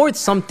bring forth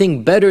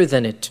something better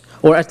than it,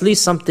 or at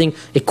least something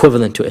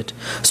equivalent to it.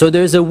 So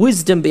there's a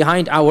wisdom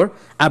behind our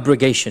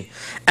abrogation.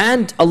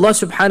 And Allah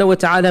subhanahu wa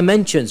ta'ala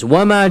mentions,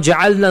 وَمَا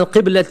جَعَلْنَا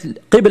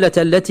الْقِبْلَةَ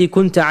الَّتِي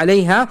كُنْتَ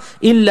عَلَيْهَا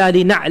إِلَّا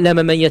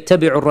لِنَعْلَمَ مَنْ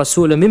يَتَّبِعُ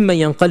الرَّسُولَ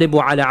مِمَّنْ يَنْقَلِبُ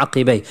عَلَى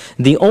عَقِبَيْهِ.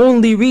 The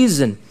only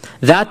reason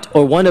that,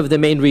 or one of the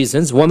main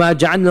reasons, وَمَا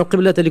جَعَلْنَا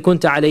الْقِبْلَةَ الَّتِي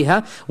كُنْتَ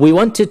عَلَيْهَا, we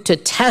wanted to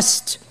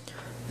test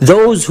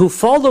those who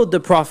followed the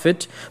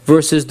Prophet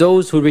versus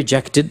those who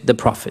rejected the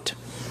Prophet.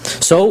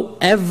 So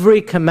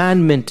every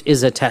commandment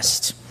is a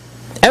test.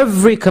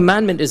 Every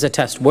commandment is a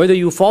test, whether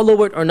you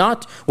follow it or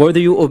not, whether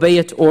you obey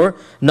it or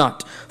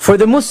not. For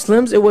the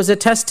Muslims, it was a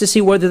test to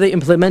see whether they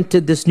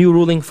implemented this new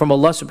ruling from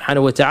Allah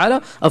subhanahu wa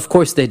ta'ala. Of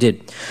course they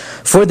did.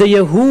 For the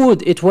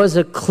Yahud, it was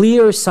a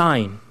clear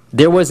sign.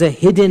 There was a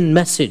hidden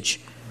message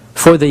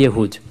for the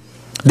Yahud.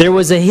 There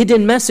was a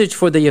hidden message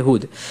for the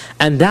Yahud.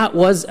 And that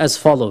was as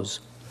follows.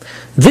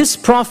 This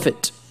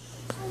Prophet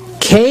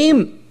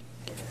came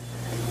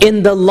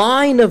in the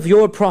line of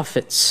your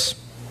prophets.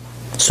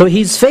 So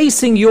he's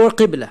facing your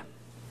qibla.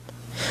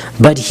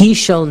 But he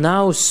shall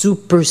now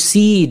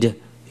supersede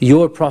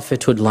your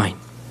prophethood line.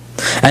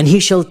 And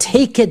he shall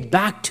take it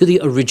back to the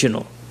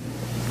original.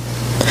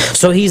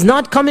 So he's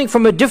not coming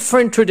from a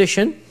different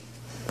tradition.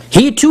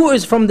 He too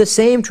is from the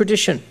same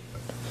tradition.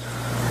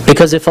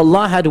 Because if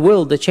Allah had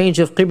willed, the change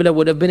of qibla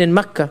would have been in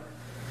Mecca.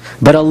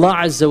 But Allah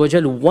Azza wa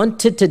Jal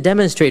wanted to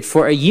demonstrate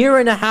for a year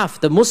and a half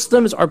the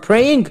Muslims are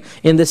praying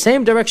in the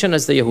same direction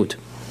as the Yahud.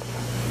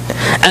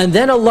 And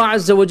then Allah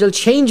Azza wa Jal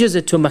changes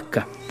it to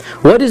Mecca.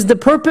 What is the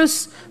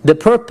purpose? The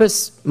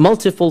purpose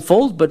multiple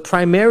fold, but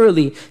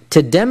primarily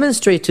to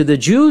demonstrate to the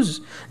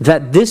Jews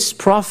that this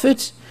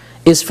Prophet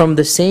is from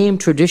the same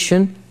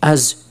tradition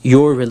as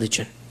your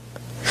religion.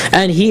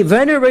 And he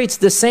venerates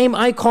the same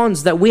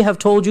icons that we have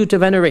told you to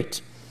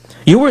venerate.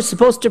 You were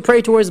supposed to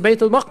pray towards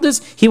Bayt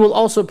al-Maqdis, he will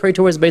also pray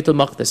towards Bayt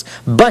al-Maqdis.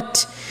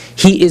 But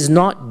he is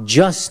not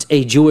just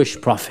a Jewish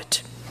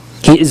prophet.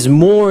 He is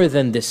more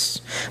than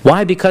this.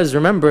 Why? Because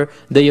remember,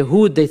 the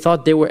Yahud, they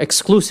thought they were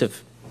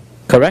exclusive.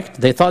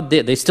 Correct? They thought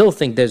they still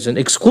think there's an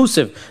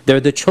exclusive. They're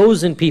the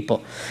chosen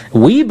people.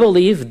 We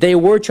believe they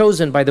were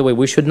chosen, by the way.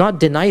 We should not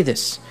deny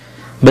this.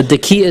 But the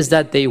key is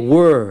that they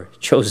were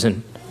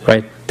chosen.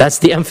 Right? That's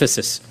the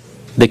emphasis.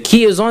 The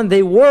key is on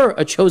they were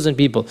a chosen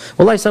people.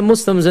 Wallahi, some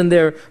Muslims in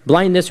their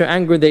blindness or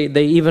anger,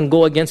 they even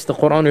go against the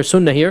Quran or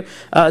Sunnah here.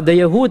 The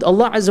Yahud,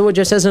 Allah Azza wa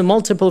Jalla says in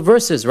multiple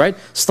verses, right?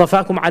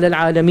 اصطفاكم على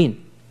العالمين.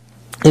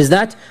 Is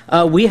that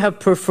we have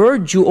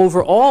preferred you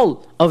over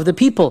all of the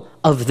people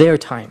of their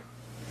time.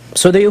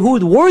 So the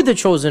Yahud were the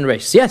chosen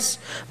race, yes,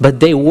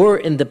 but they were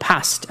in the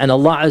past. And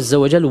Allah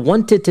Azza wa Jalla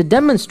wanted to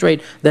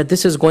demonstrate that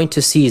this is going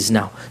to cease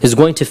now, is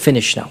going to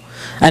finish now.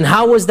 And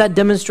how was that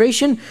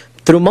demonstration?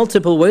 Through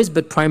multiple ways,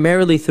 but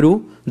primarily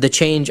through the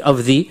change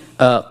of the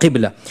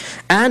qibla.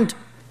 And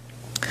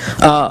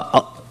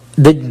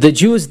the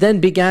Jews then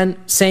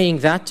began saying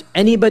that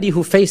anybody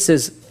who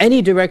faces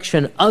any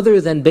direction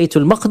other than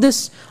Baytul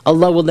Maqdis,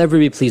 Allah will never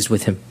be pleased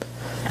with him.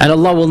 And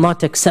Allah will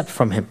not accept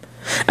from him.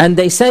 And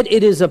they said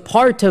it is a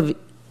part of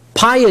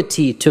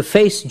piety to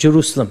face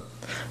Jerusalem.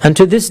 And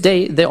to this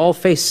day, they all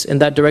face in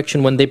that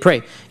direction when they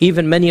pray.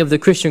 Even many of the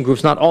Christian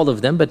groups, not all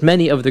of them, but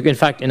many of the, in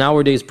fact, in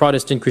our days,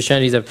 Protestant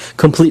Christianities have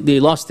completely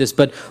lost this,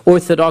 but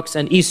Orthodox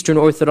and Eastern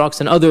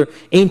Orthodox and other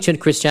ancient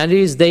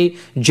Christianities, they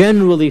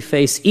generally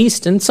face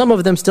East, and some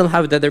of them still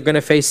have that they're going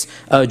to face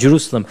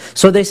Jerusalem.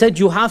 So they said,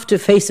 you have to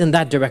face in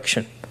that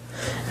direction.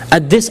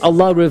 At this,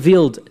 Allah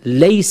revealed,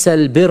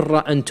 لَيْسَ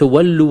الْبِرَّ أَن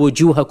تُوَلُّوا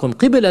وُجُوهَكُمْ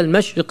قِبْلَ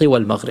الْمَشْرِقِ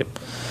وَالْمَغْرِبِ.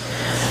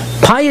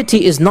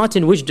 Piety is not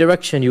in which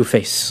direction you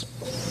face.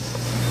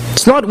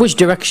 It's not which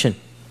direction.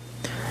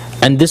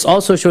 And this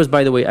also shows,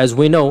 by the way, as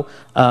we know,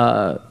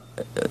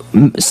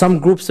 some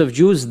groups of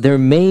Jews, their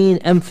main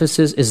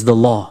emphasis is the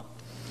law.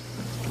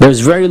 There's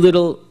very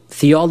little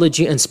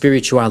theology and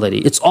spirituality.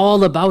 It's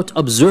all about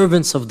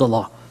observance of the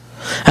law.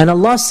 And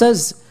Allah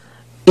says,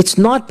 it's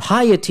not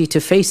piety to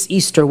face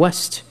east or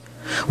west.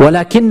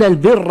 وَلَكِنَّ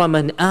الْبِرَّ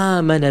مَنْ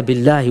آمَنَ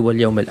بِاللَّهِ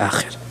وَالْيَوْمِ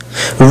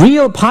الْآخِرِ.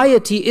 Real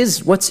piety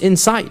is what's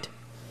inside.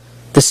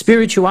 The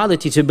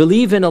spirituality, to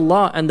believe in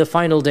Allah and the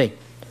final day.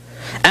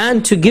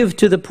 And to give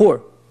to the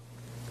poor.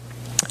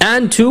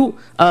 And to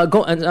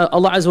go, and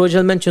Allah Azza wa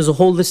Jal mentions a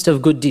whole list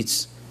of good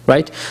deeds.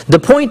 Right? The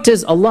point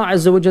is, Allah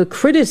Azza wa Jal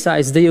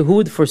criticized the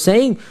Yahud for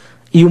saying,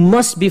 you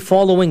must be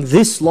following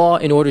this law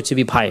in order to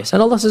be pious.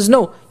 And Allah says,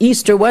 no,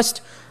 east or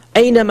west,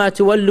 أَيْنَمَا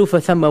تُوَلُّوا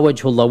فَثَمَّ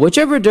وَجْهُ اللَّهِ.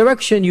 Whichever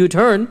direction you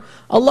turn,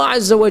 Allah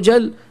Azza wa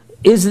Jal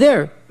is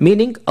there.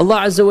 Meaning,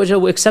 Allah Azza wa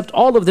Jal will accept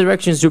all of the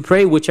directions you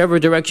pray, whichever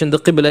direction the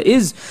Qibla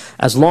is,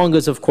 as long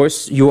as, of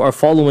course, you are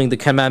following the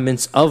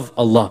commandments of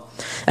Allah.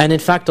 And in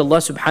fact, Allah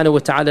subhanahu wa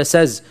ta'ala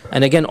says,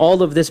 and again,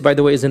 all of this, by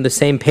the way, is in the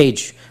same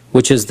page,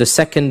 which is the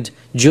second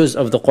juz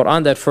of the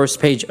Quran, that first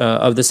page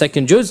of the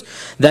second juz,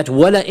 that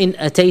وَلَئِنْ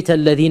أَتَيْتَ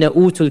الَّذِينَ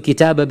أُوتُوا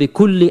الْكِتَابَ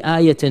بِكُلِّ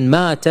آيَةٍ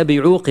مَا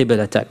تَبِعُوا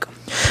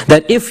قِبْلَتَكَ.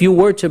 That if you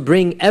were to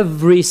bring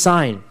every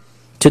sign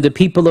to the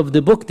people of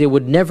the book, they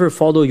would never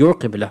follow your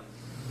Qibla.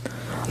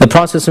 The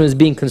Prophet is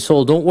being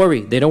consoled, don't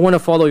worry, they don't want to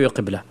follow your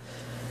Qibla.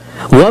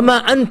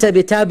 وَمَا أَنْتَ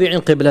بِتَابِعٍ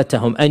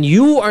قِبْلَتَهُمْ. And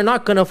you are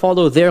not going to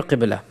follow their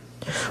Qibla.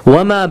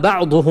 وَمَا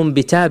بَعْضُهُمْ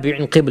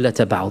بِتَابِعٍ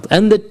قِبْلَةَ بَعْضٍ.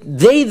 And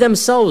they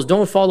themselves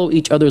don't follow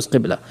each other's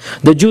Qibla.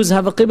 The Jews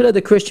have a Qibla,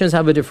 the Christians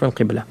have a different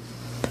Qibla.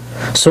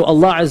 So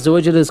Allah Azza wa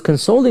Jalla is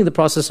consoling the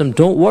Prophet,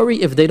 don't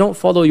worry, if they don't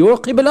follow your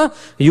Qibla,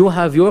 you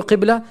have your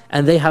Qibla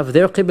and they have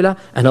their Qibla,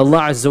 and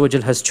Allah Azza wa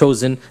Jalla has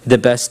chosen the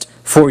best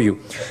for you.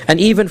 And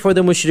even for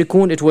the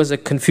mushrikun, it was a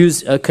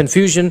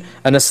confusion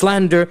and a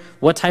slander.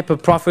 What type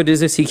of prophet is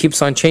this? He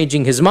keeps on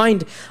changing his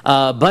mind.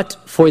 But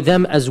for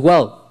them as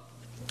well,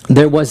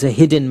 there was a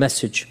hidden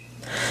message.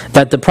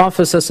 That the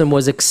Prophet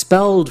was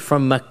expelled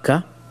from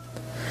Mecca,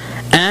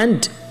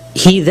 and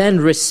he then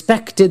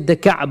respected the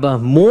Kaaba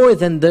more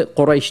than the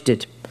Quraysh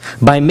did,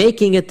 by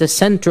making it the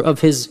center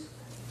of his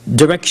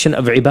direction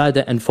of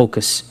ibadah and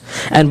focus.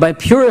 And by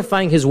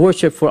purifying his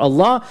worship for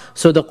Allah,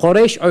 so the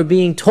Quraysh are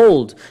being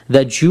told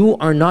that you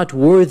are not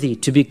worthy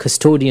to be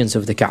custodians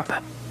of the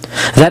Kaaba.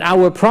 That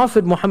our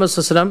Prophet Muhammad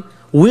ﷺ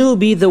will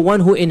be the one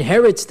who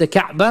inherits the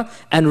Kaaba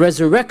and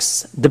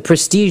resurrects the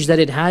prestige that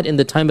it had in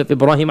the time of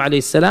Ibrahim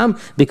a.s.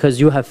 because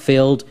you have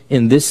failed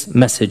in this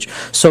message.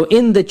 So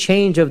in the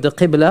change of the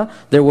Qibla,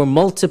 there were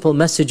multiple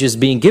messages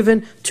being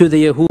given to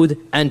the Yahud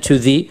and to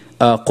the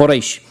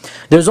Quraysh.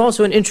 There's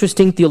also an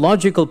interesting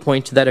theological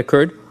point that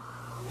occurred,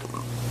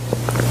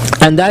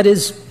 and that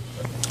is,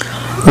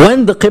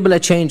 when the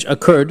Qibla change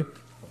occurred,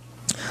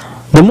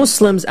 the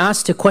Muslims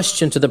asked a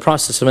question to the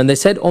Prophet, and they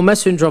said, O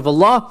Messenger of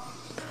Allah,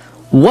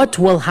 what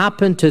will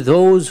happen to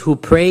those who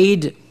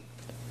prayed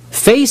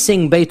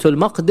facing Baytul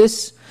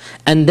Maqdis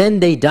and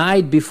then they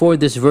died before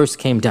this verse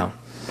came down?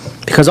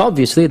 Because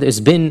obviously there's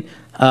been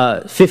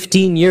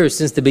 15 years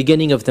since the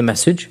beginning of the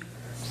message,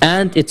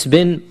 and it's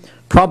been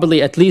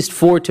probably at least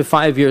 4 to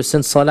 5 years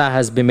since Salah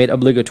has been made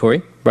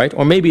obligatory, right?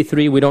 Or maybe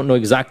 3, we don't know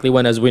exactly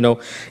when. As we know,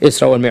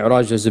 Isra and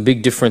Mi'raj, there's a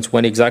big difference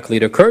when exactly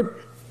it occurred.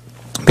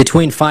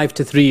 Between 5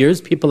 to 3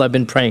 years, people have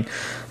been praying.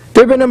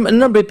 There have been a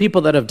number of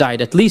people that have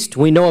died. At least,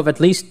 we know of at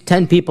least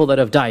 10 people that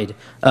have died.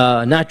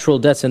 Natural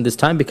deaths in this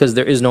time, because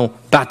there is no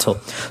battle.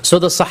 So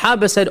the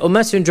Sahaba said, O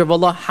Messenger of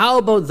Allah, how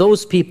about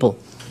those people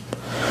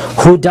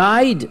who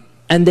died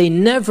and they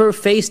never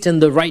faced in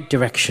the right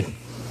direction?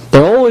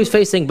 They're always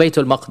facing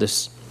Baytul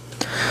Maqdis.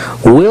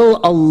 Will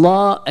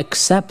Allah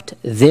accept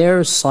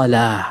their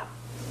salah?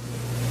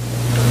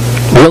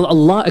 Will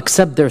Allah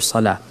accept their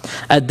salah?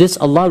 At this,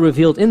 Allah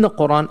revealed in the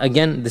Quran,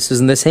 again, this is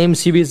in the same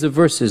series of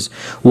verses,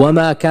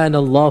 وَمَا كَانَ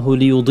اللَّهُ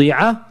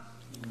لِيُضِيعَ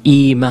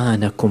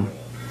إِيمَانَكُمْ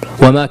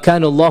وَمَا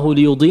كَانَ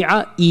اللَّهُ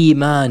لِيُضِيعَ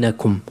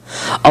إِيمَانَكُمْ.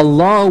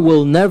 Allah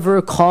will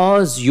never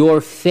cause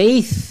your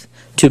faith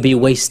to be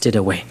wasted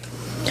away.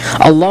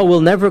 Allah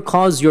will never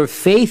cause your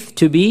faith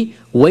to be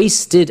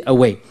wasted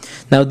away.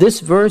 Now this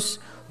verse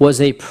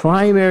was a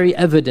primary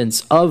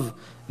evidence of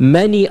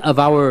many of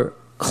our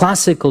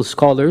classical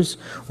scholars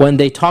when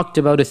they talked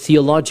about a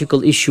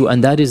theological issue,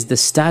 and that is the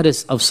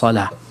status of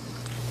Salah.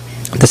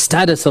 the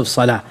status of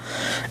salah.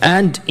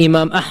 And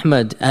Imam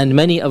Ahmad and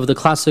many of the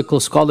classical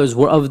scholars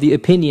were of the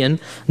opinion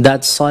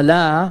that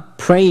salah,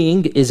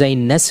 praying, is a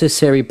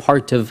necessary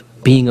part of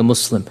being a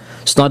Muslim.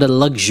 It's not a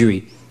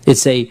luxury.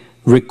 It's a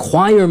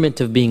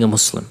requirement of being a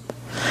Muslim.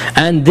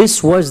 And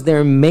this was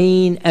their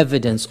main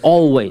evidence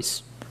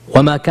always.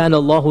 وَمَا كَانَ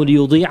اللَّهُ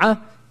لِيُضِيعَ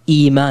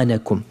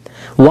إِيمَانَكُمْ.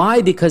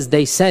 Why? Because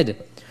they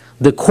said,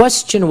 the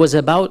question was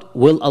about,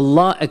 will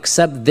Allah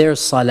accept their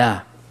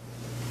salah?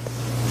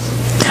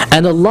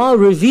 And Allah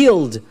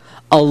revealed,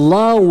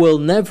 Allah will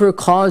never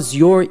cause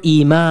your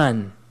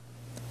iman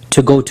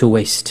to go to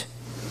waste.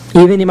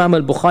 Even Imam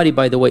al-Bukhari,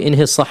 by the way, in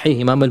his Sahih,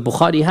 Imam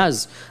al-Bukhari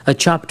has a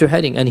chapter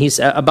heading and he's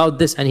about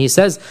this, and he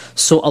says,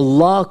 so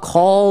Allah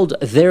called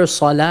their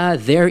salah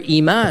their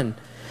iman,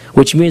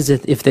 which means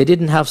that if they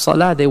didn't have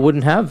salah, they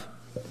wouldn't have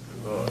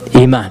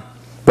iman.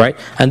 Right?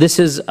 And this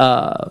is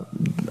a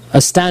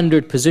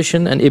standard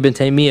position, and Ibn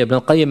Taymiyyah, Ibn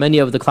al-Qayyim, many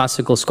of the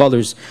classical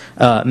scholars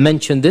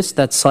mention this,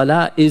 that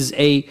salah is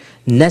a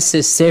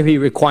necessary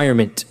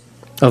requirement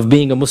of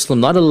being a Muslim,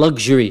 not a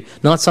luxury,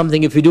 not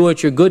something if you do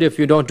it you're good, if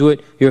you don't do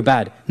it you're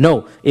bad.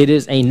 No, it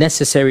is a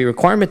necessary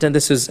requirement, and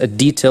this is a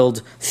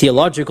detailed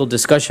theological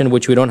discussion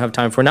which we don't have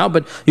time for now,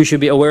 but you should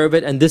be aware of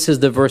it. And this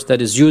is the verse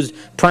that is used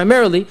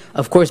primarily.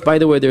 Of course, by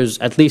the way, there's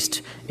at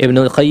least Ibn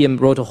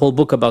al-Qayyim wrote a whole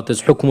book about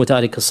this, حُكْمُ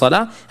تَارِكَ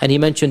الصَّلَاةِ, and he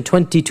mentioned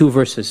 22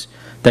 verses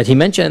that he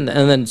mentioned,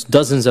 and then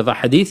dozens of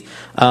ahadith.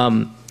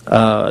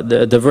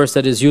 The verse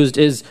that is used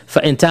is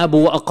فَإِن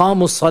تَابُوا وَأَقَامُوا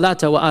الصَّلَاةَ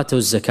وَآتَوُا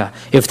الزَّكَاةَ.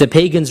 If the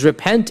pagans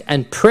repent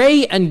and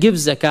pray and give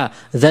zakah,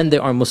 then they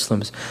are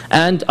Muslims.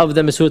 And of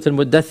the Surah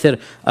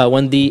Al-Muddathir,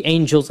 when the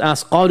angels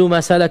ask, قَالُوا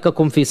مَا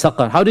سَلَكَكُمْ فِي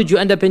سَقَرٍ, how did you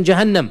end up in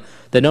Jahannam?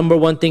 The number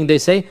one thing they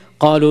say,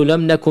 قَالُوا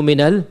لَمْ نَكُ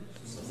مِنَ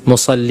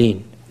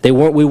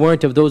الْمُصَلِّينَ. We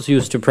weren't of those who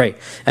used to pray.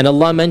 And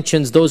Allah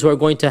mentions those who are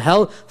going to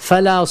hell,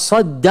 فَلَا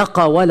صَدَّقَ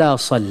وَلَا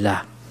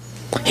صَلَّى.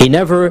 He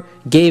never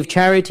gave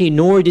charity,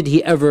 nor did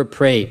he ever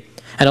pray.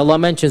 And Allah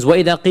mentions,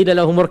 وَإِذَا قِيلَ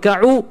لَهُمْ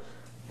ارْكَعُوا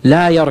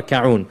لَا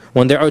يَرْكَعُونَ.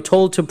 When they are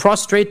told to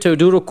prostrate, to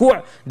do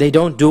ruku', they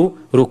don't do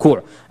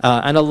ruku'.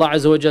 And Allah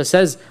Azza wa Jalla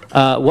says,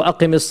 وَأَقِمِ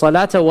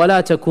الصَّلَاةَ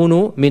وَلَا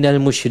تَكُونُوا مِنَ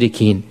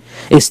الْمُشْرِكِينَ.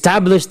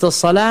 Establish the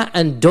salah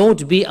and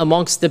don't be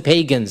amongst the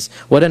pagans.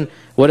 What an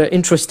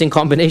interesting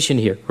combination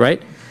here,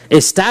 right?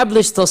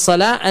 Establish the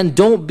salah and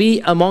don't be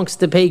amongst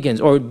the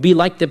pagans, or be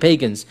like the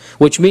pagans,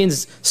 which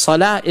means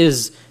salah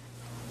is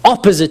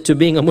opposite to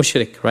being a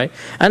mushrik, right?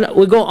 And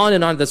we go on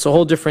and on, that's a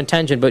whole different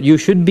tangent, but you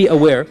should be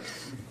aware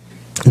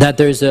that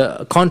there's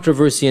a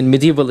controversy in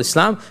medieval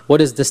Islam,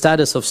 what is the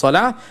status of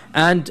salah,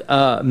 and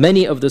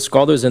many of the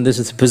scholars, and this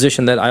is a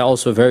position that I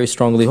also very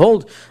strongly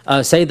hold,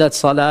 say that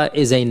salah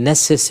is a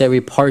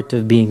necessary part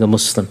of being a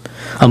Muslim.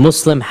 A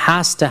Muslim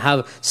has to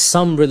have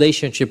some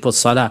relationship with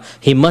salah.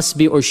 He must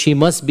be, or she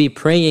must be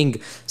praying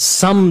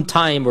some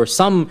time, or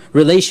some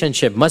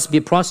relationship, must be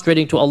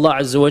prostrating to Allah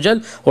Azza wa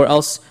Jal, or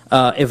else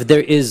if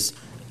there is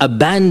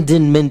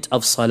abandonment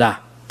of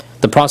salah.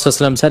 The Prophet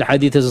ﷺ said,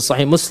 hadith is in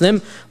Sahih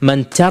Muslim,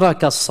 مَنْ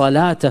تَرَكَ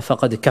الصَّلَاةَ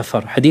فَقَدْ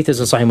كَفَرْ. Hadith is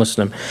in Sahih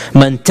Muslim.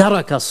 مَنْ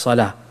تَرَكَ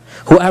الصَّلَاةَ.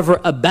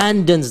 Whoever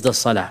abandons the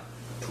salah,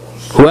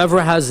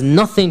 whoever has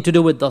nothing to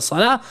do with the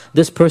salah,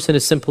 this person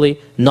is simply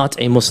not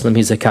a Muslim,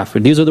 he's a kafir.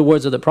 These are the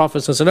words of the Prophet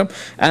ﷺ,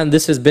 and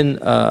this has been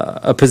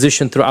a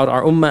position throughout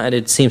our ummah, and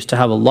it seems to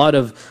have a lot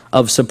of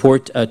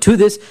support to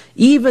this.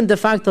 Even the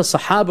fact that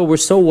Sahaba were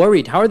so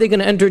worried, how are they going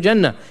to enter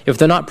Jannah if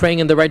they're not praying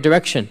in the right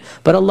direction?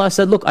 But Allah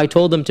said, look, I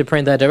told them to pray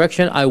in that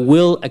direction, I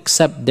will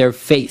accept their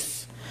faith.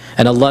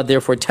 And Allah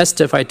therefore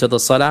testified to the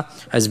salah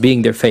as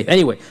being their faith.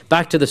 Anyway,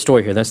 back to the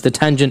story here. That's the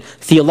tangent,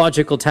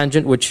 theological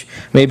tangent, which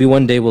maybe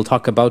one day we'll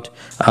talk about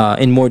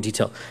in more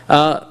detail.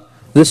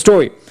 The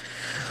story.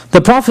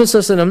 The Prophet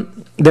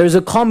ﷺ, there's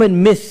a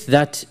common myth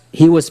that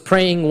he was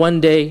praying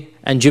one day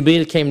and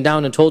Jibreel came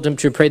down and told him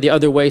to pray the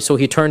other way, so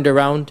he turned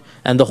around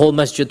and the whole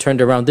masjid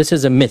turned around. This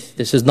is a myth.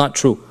 This is not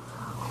true.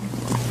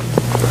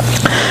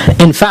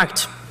 In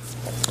fact,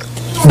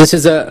 this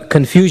is a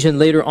confusion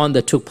later on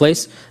that took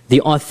place.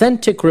 The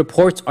authentic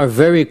reports are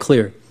very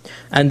clear.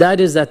 And that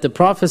is that the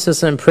Prophet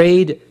ﷺ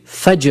prayed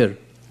Fajr,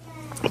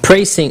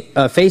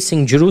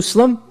 facing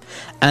Jerusalem,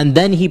 and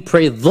then he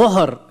prayed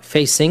Dhuhr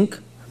facing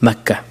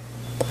Mecca.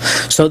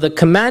 So the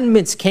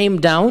commandments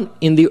came down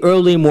in the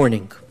early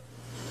morning.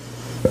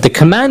 The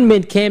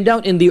commandment came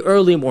down in the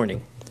early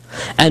morning.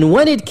 And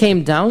when it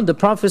came down, the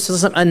Prophet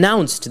ﷺ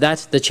announced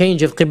that the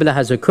change of Qibla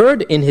has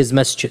occurred in his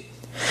masjid.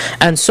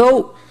 And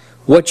so,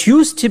 what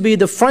used to be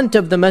the front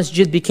of the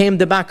masjid became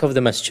the back of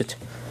the masjid.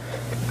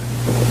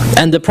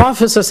 And the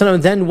Prophet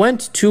ﷺ then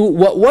went to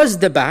what was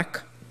the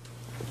back,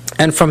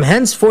 and from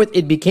henceforth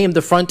it became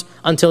the front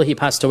until he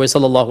passed away,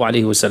 sallallahu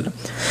alaihi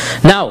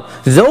wasallam. Now,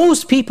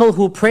 those people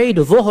who prayed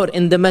Dhuhr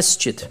in the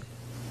masjid,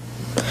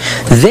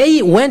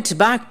 they went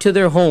back to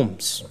their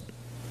homes.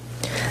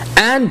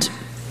 And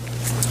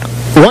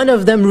one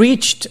of them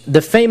reached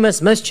the famous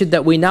masjid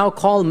that we now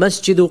call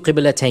Masjidu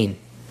Qiblatayn.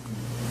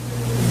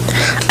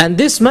 And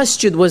this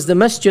masjid was the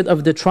masjid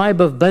of the tribe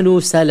of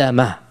Banu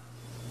Salama.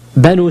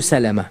 Banu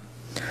Salama.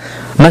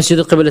 Masjid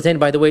al-Qiblatain,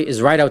 by the way,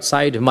 is right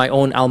outside my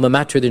own alma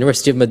mater, the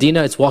University of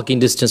Medina. It's walking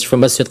distance from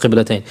Masjid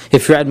al-Qiblatain.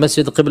 If you're at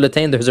Masjid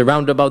al-Qiblatain, there's a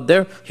roundabout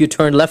there. You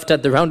turn left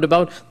at the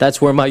roundabout. That's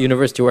where my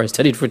university, where I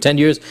studied for 10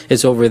 years,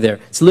 is over there.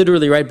 It's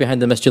literally right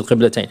behind the Masjid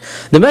al-Qiblatain.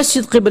 The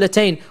Masjid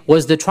al-Qiblatain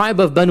was the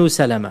tribe of Banu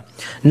Salama.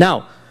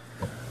 Now,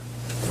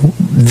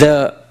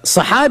 the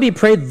Sahabi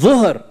prayed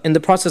Dhuhr in the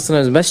Prophet's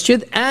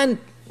masjid, and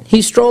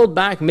he strolled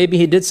back. Maybe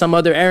he did some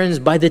other errands.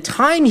 By the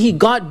time he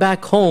got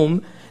back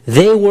home,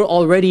 they were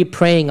already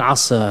praying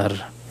Asr.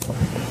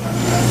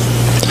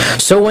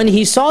 So when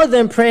he saw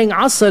them praying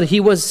Asr, he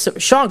was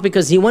shocked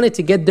because he wanted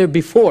to get there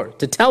before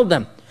to tell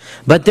them.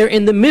 But they're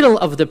in the middle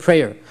of the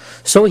prayer.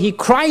 So he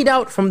cried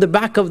out from the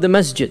back of the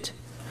masjid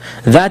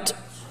that,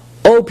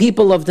 "O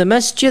people of the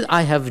masjid,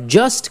 I have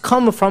just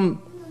come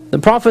from the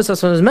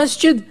Prophet's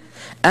masjid,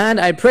 and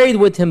I prayed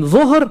with him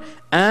Dhuhr,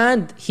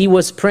 and he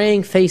was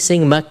praying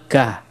facing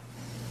Mecca.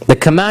 The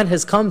command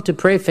has come to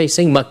pray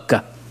facing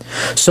Mecca."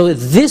 So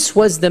this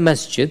was the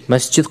masjid,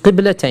 Masjid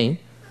Qiblatain,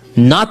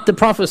 not the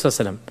Prophet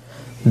ﷺ.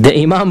 The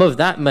Imam of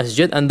that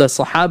masjid and the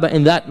Sahaba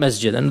in that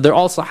masjid, and they're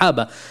all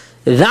Sahaba.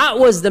 That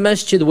was the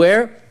masjid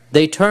where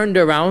they turned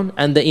around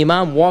and the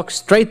Imam walked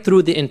straight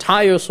through the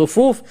entire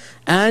sufuf,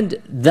 and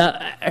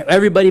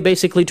everybody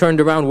basically turned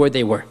around where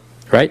they were,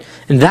 right?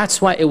 And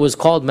that's why it was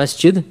called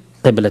Masjid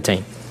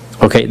Qiblatain.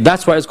 Okay,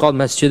 that's why it's called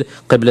Masjid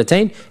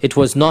Qiblatain. It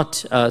was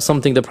not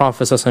something the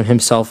Prophet ﷺ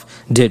himself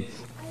did.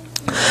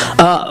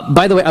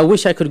 By the way, I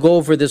wish I could go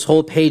over this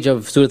whole page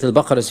of Surah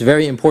Al-Baqarah. It's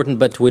very important,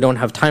 but we don't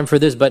have time for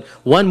this. But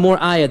one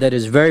more ayah that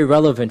is very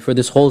relevant for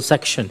this whole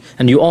section,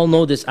 and you all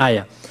know this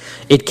ayah.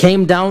 It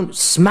came down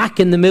smack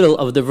in the middle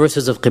of the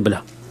verses of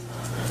Qibla.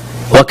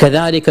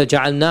 وَكَذَلِكَ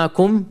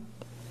جَعَلْنَاكُمْ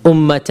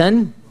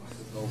أُمَّةً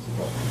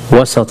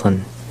وَسَطًا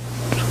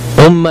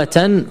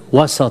أُمَّةً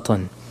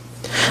وَسَطًا.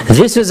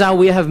 This is how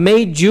we have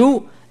made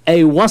you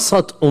a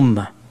wasat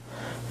ummah.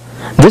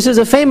 This is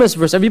a famous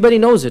verse, everybody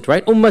knows it,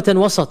 right? Ummatan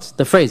wasat,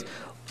 the phrase.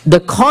 The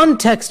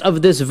context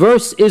of this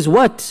verse is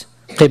what?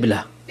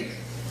 Qibla.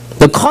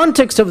 The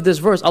context of this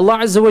verse, Allah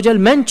Azza wa Jal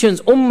mentions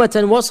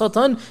ummatan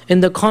wasatan in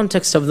the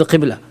context of the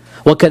Qibla.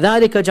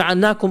 وَكَذَلِكَ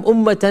جَعَلْنَاكُمْ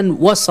أُمَّةً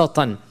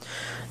وَسَطًا.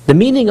 The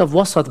meaning of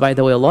wasat, by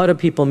the way, a lot of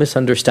people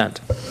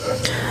misunderstand.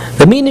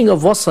 The meaning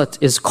of wasat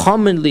is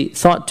commonly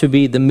thought to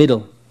be the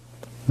middle,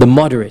 the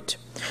moderate.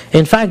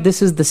 In fact,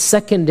 this is the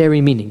secondary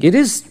meaning. It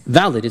is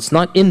valid, it's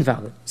not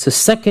invalid. It's a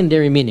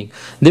secondary meaning.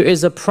 There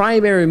is a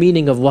primary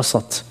meaning of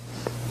wasat,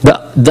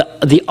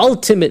 the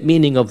ultimate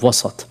meaning of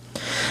wasat.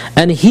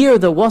 And here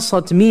the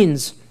wasat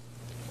means,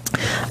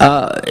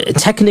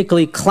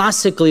 technically,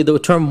 classically, the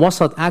term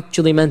wasat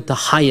actually meant the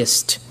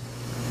highest.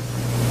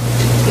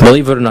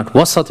 Believe it or not,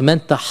 wasat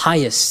meant the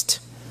highest.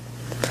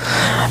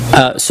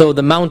 So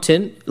the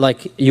mountain,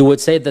 like you would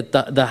say that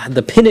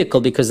the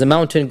pinnacle, because the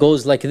mountain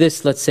goes like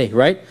this, let's say,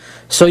 right?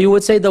 So you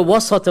would say the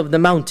wasat of the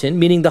mountain,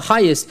 meaning the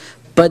highest,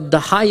 but the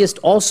highest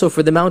also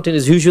for the mountain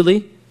is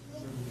usually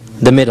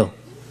the middle,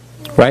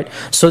 right?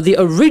 So the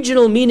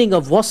original meaning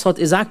of wasat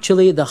is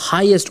actually the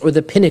highest or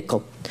the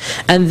pinnacle.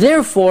 And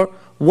therefore,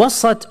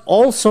 wasat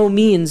also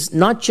means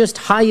not just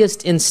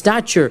highest in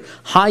stature,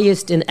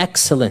 highest in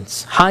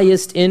excellence,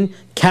 highest in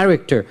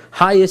character,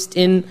 highest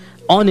in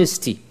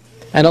honesty.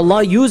 And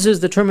Allah uses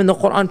the term in the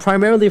Quran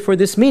primarily for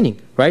this meaning,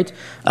 right?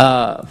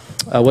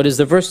 What is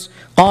the verse?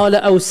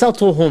 قَالَ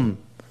أَوْسَطُهُمْ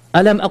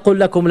أَلَمْ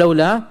أَقُلْ لَكُمْ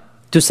لَوْلَا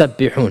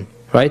تُسَبِّحُونَ.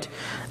 Right?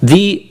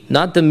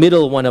 Not the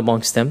middle one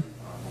amongst them.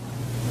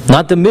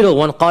 Not the middle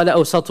one. قَالَ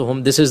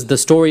أَوْسَطُهُمْ. This is the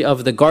story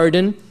of the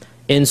garden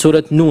in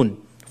Surah Noon.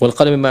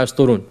 وَالْقَلَمِ مَا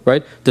يَسْطُرُونَ.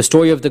 Right? The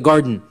story of the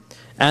garden.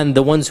 And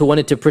the ones who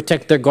wanted to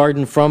protect their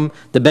garden from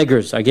the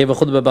beggars. I gave a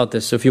khutbah about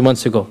this a few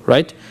months ago,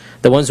 right?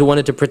 The ones who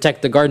wanted to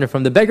protect the garden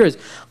from the beggars.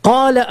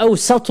 قَالَ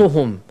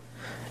أَوْسَطُهُمْ.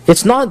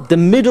 It's not the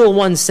middle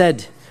one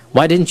said,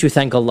 why didn't you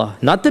thank Allah?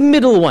 Not the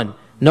middle one.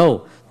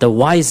 No, the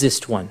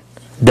wisest one.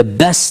 The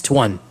best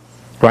one.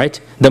 Right?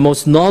 The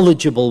most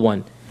knowledgeable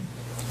one.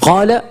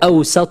 قَالَ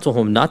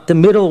أَوْسَطُهُمْ. Not the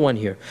middle one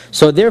here.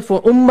 So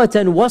therefore,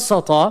 ummatan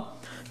wasata,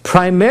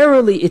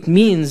 primarily it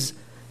means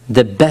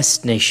the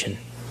best nation.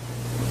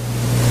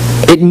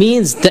 It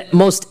means the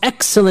most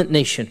excellent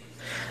nation.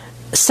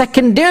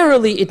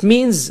 Secondarily, it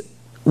means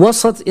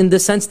wasat in the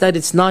sense that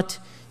it's not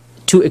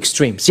two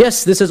extremes.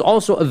 Yes, this is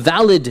also a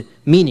valid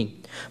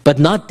meaning, but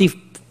not the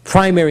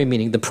primary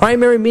meaning. The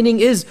primary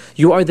meaning is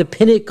you are the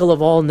pinnacle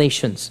of all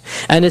nations.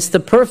 And it's the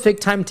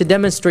perfect time to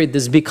demonstrate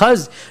this,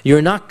 because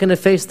you're not going to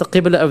face the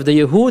qibla of the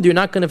Yahud, you're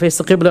not going to face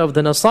the qibla of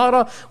the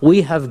Nasara.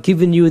 We have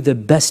given you the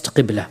best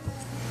qibla.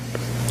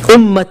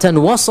 Ummatan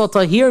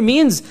wasata here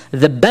means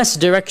the best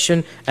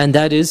direction, and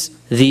that is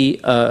the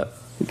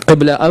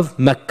qibla of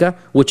Mecca,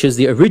 which is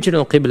the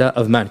original qibla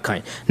of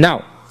mankind. Now,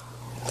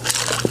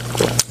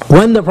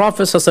 when the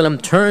Prophet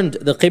ﷺ turned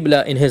the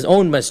qibla in his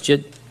own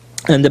masjid,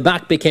 and the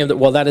back became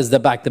that is the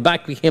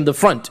back became the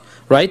front,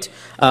 right?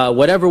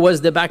 Whatever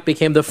was the back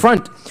became the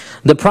front.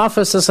 The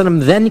Prophet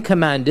ﷺ then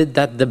commanded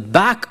that the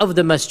back of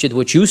the masjid,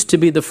 which used to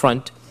be the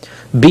front,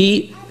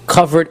 be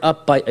covered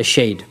up by a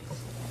shade.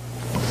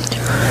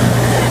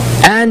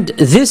 And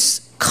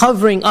this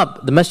covering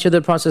up. The Masjid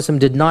of the Prophet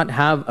did not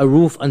have a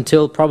roof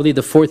until probably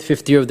the 4th,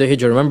 5th year of the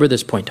Hijrah. Remember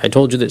this point, I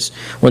told you this.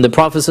 When the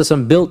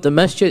Prophet built the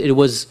Masjid, it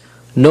was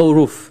no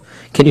roof.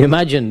 Can you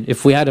imagine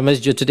if we had a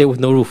Masjid today with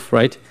no roof,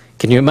 right?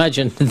 Can you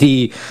imagine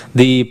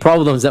the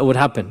problems that would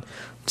happen?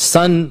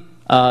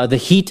 The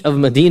heat of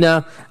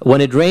Medina,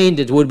 when it rained,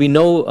 it would be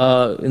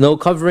no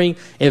covering.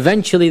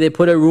 Eventually they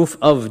put a roof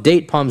of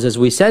date palms, as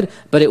we said,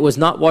 but it was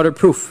not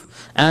waterproof.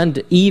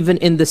 And even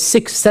in the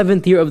 6th,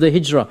 7th year of the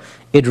Hijrah,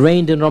 it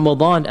rained in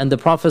Ramadan, and the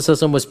Prophet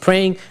ﷺ was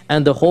praying,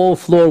 and the whole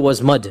floor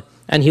was mud.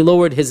 And he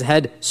lowered his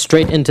head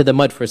straight into the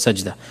mud for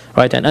sajda.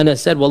 Right? And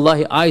Anas said,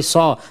 Wallahi, I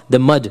saw the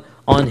mud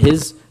on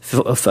his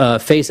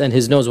face and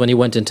his nose when he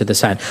went into the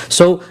sand.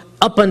 So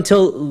up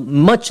until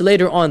much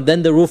later on,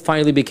 then the roof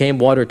finally became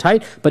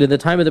watertight. But in the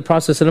time of the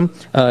Prophet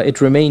ﷺ,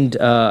 it remained,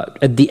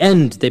 at the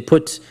end, they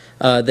put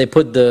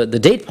the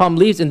date palm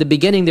leaves. In the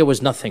beginning, there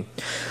was nothing.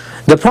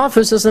 The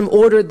Prophet ﷺ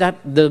ordered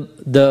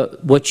that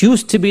what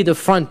used to be the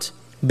front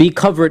be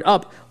covered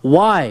up.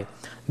 Why?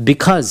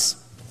 Because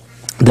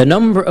the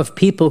number of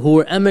people who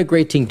were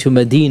emigrating to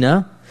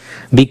Medina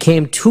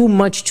became too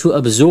much to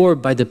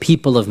absorb by the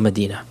people of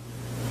Medina.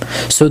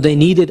 So they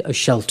needed a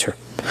shelter.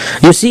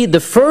 You see,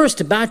 the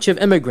first batch of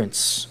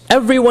immigrants,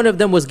 every one of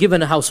them was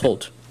given a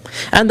household.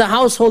 And the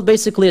household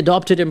basically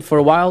adopted him for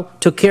a while,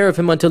 took care of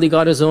him until he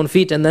got his own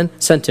feet, and then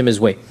sent him his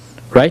way.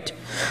 Right?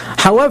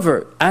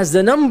 However, as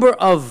the number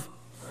of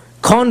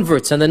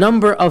converts and the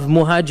number of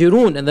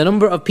muhajirun and the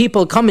number of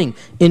people coming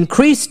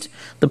increased,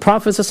 the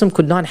Prophet ﷺ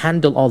could not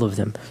handle all of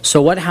them.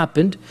 So what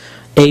happened?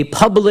 A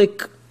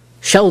public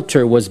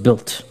shelter was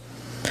built.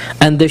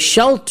 And the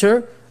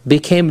shelter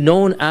became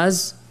known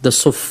as the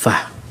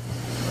Suffah.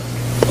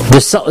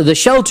 The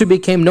shelter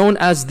became known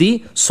as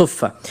the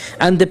Suffah.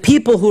 And the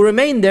people who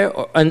remained there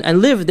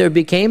and lived there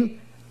became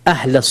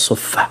Ahl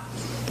al-Suffah,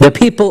 the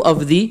people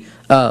of the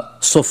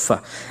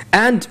Suffah.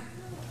 And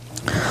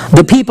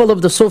the people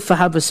of the Suffah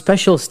have a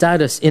special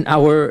status in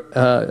our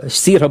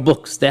seerah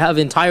books. They have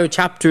entire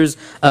chapters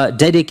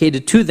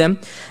dedicated to them.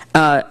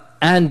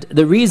 And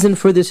the reason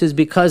for this is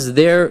because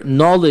their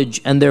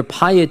knowledge and their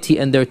piety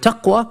and their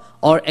taqwa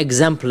are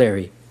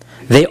exemplary.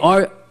 They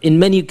are, in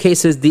many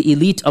cases, the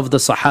elite of the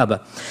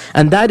Sahaba.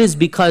 And that is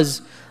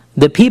because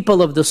the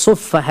people of the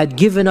Suffah had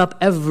given up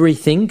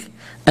everything,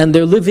 and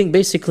they're living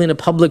basically in a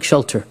public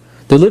shelter.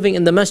 They're living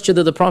in the masjid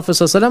of the Prophet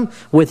ﷺ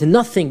with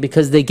nothing,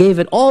 because they gave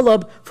it all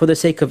up for the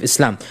sake of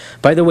Islam.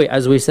 By the way,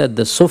 as we said,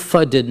 the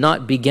Suffah did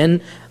not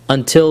begin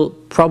until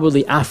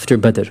probably after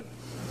Badr.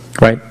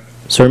 Right?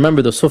 So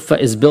remember, the Suffah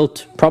is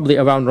built probably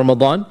around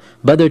Ramadan.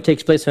 Badr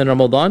takes place in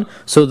Ramadan.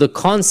 So the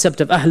concept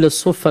of Ahl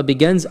al-Suffah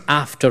begins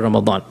after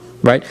Ramadan.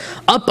 Right?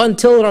 Up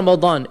until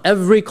Ramadan,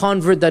 every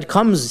convert that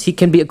comes, he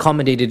can be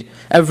accommodated.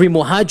 Every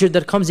muhajir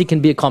that comes, he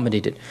can be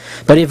accommodated.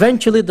 But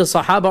eventually the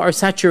Sahaba are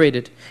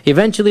saturated.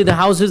 Eventually the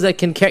houses that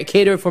can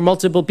cater for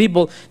multiple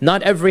people,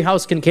 not every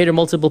house can cater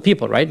multiple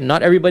people, right?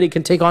 Not everybody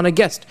can take on a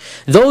guest.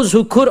 Those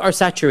who could are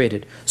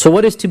saturated. So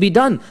what is to be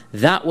done?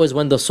 That was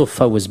when the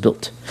Suffah was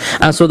built.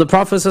 And so the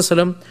Prophet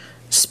ﷺ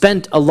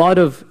spent a lot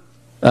of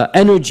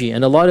energy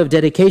and a lot of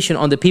dedication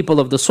on the people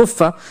of the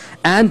Suffah.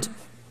 And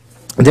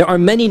there are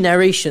many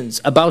narrations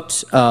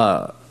about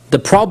the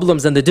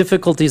problems and the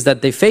difficulties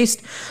that they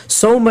faced,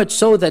 so much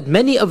so that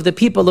many of the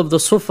people of the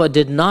Suffah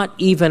did not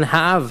even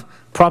have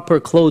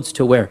proper clothes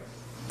to wear.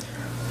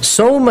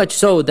 So much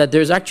so that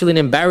there's actually an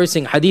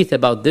embarrassing hadith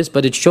about this,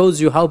 but it shows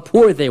you how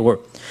poor they were.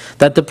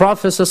 That the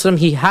Prophet ﷺ,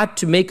 he had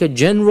to make a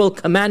general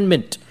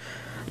commandment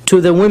to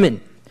the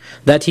women,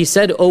 that he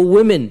said, "O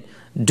women,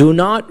 do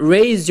not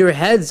raise your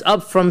heads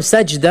up from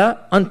sajda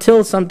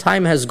until some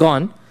time has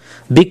gone,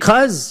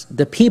 because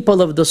the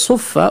people of the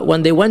Suffah,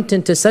 when they went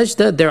into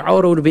sajda, their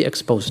awrah would be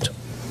exposed."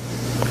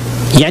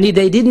 Yani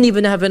they didn't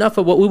even have enough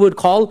of what we would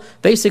call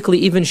basically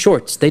even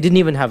shorts. They didn't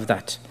even have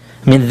that.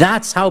 I mean,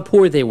 that's how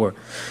poor they were.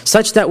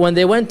 Such that when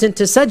they went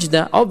into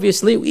sajda,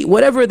 obviously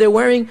whatever they're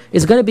wearing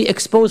is going to be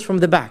exposed from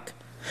the back.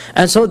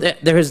 And so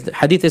there is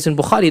hadith is in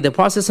Bukhari, the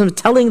Prophet is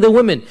telling the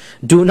women,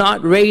 do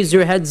not raise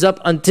your heads up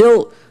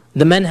until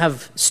the men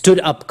have stood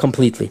up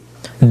completely.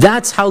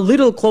 That's how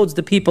little clothes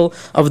the people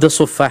of the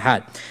Suffah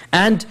had.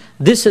 And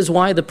this is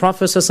why the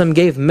Prophet ﷺ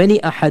gave many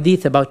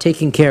ahadith about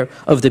taking care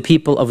of the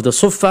people of the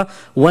Suffah.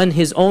 When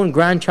his own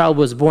grandchild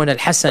was born,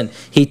 Al-Hasan,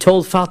 he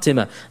told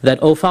Fatima that,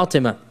 "O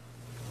Fatima,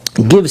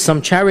 give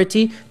some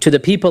charity to the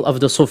people of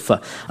the Suffah."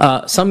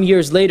 Some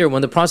years later,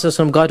 when the Prophet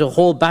ﷺ got a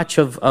whole batch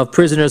of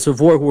prisoners of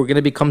war who were going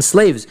to become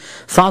slaves,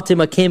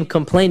 Fatima came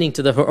complaining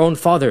to her own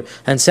father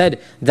and said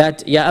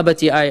that, "Ya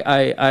abati,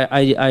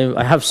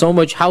 I have so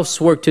much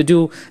housework to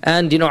do,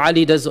 and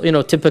Ali does,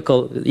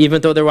 typical,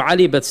 even though they were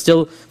Ali, but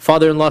still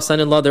father-in-law,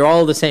 son-in-law, they're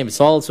all the same. It's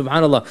all,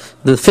 subhanAllah,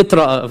 the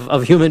fitrah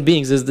of human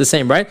beings is the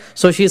same, right?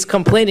 So she's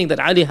complaining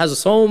that Ali has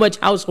so much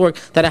housework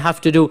that I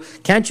have to do.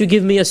 Can't you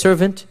give me a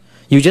servant?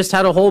 You just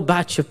had a whole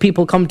batch of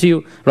people come to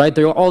you, right?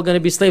 They're all going to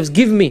be slaves.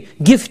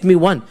 Gift me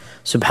one."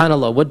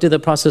 SubhanAllah, what did the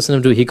Prophet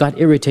do? He got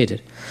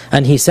irritated.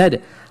 And he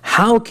said,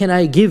 "How can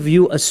I give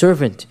you a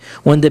servant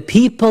when the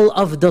people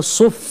of the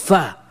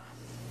Suffah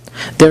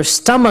Their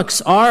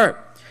stomachs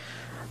are,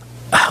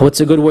 what's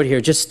a good word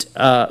here, just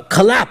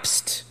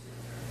collapsed.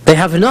 They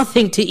have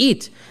nothing to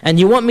eat. And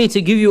you want me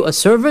to give you a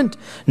servant?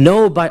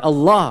 No, by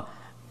Allah,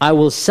 I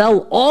will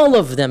sell all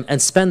of them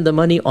and spend the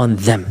money on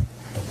them.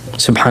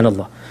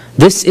 Subhanallah.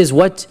 This is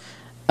what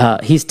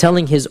he's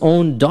telling his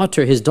own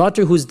daughter, his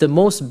daughter who's the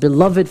most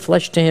beloved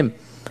flesh to him.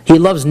 He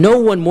loves no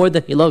one more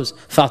than he loves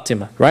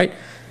Fatima, right?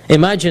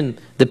 Imagine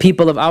the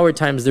people of our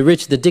times, the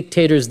rich, the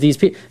dictators, these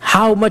people,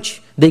 how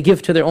much they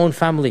give to their own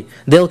family.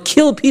 They'll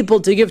kill people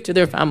to give to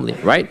their family,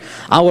 right?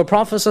 Our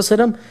Prophet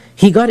ﷺ,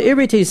 he got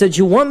irritated. He said,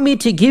 you want me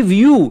to give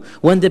you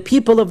when the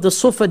people of the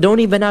Sufa don't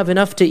even have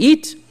enough to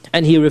eat?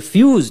 And he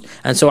refused.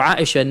 And so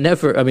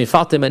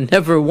Fatima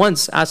never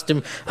once asked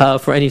him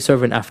for any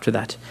servant after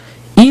that.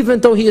 Even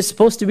though he is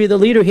supposed to be the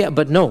leader here,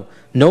 but no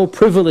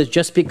privilege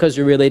just because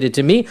you're related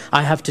to me.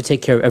 I have to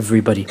take care of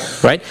everybody,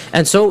 right?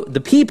 And so the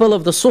people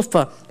of the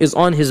Sufa is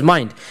on his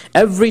mind.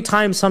 Every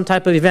time some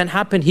type of event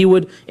happened, he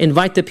would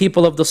invite the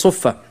people of the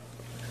Sufa.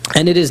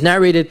 And it is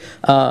narrated,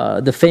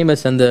 the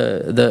famous and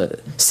the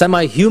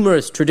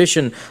semi-humorous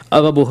tradition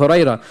of Abu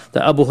Huraira.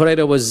 That Abu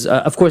Huraira was,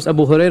 of course,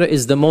 Abu Huraira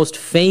is the most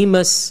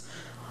famous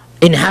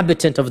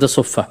inhabitant of the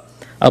Sufa.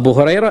 Abu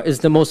Huraira is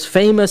the most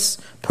famous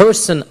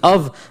person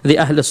of the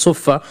Ahl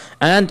Sufa,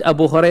 and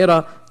Abu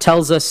Huraira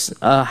tells us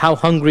how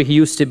hungry he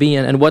used to be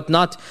and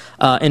whatnot.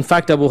 In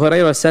fact, Abu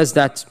Huraira says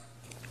that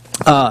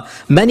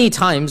many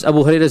times,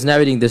 Abu Huraira is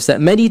narrating this, that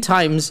many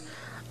times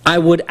I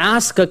would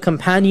ask a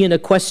companion a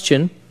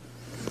question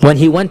when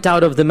he went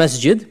out of the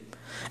masjid,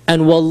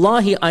 and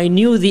wallahi, I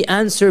knew the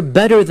answer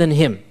better than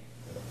him.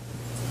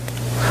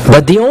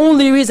 But the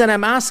only reason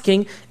I'm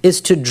asking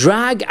is to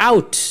drag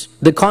out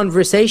the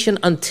conversation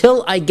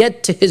until I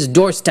get to his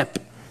doorstep.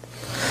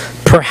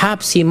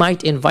 Perhaps he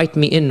might invite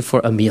me in for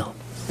a meal.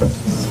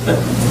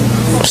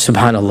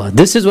 Subhanallah.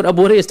 This is what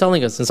Abu Hurairah is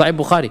telling us in Sahih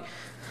Bukhari.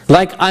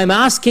 Like, I'm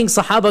asking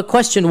Sahaba a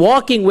question,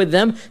 walking with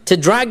them to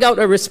drag out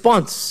a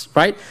response,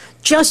 right?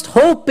 Just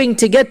hoping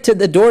to get to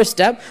the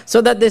doorstep so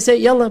that they say,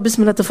 Yalla,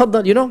 Bismillah,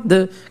 tafaddal, you know,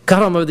 the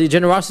karam of the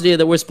generosity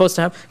that we're supposed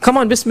to have. Come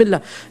on,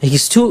 Bismillah.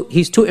 He's too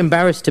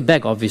embarrassed to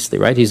beg, obviously,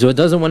 right? He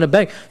doesn't want to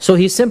beg. So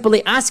he's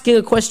simply asking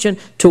a question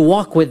to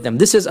walk with them.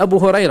 This is Abu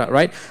Huraira,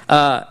 right?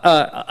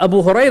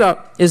 Abu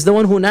Huraira is the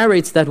one who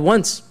narrates that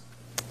once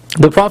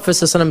the Prophet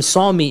ﷺ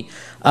saw me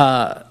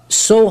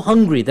so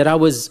hungry that I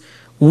was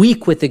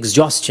weak with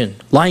exhaustion,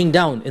 lying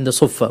down in the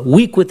Sufa,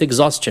 weak with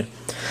exhaustion.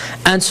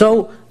 And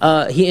so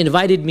he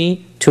invited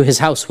me to his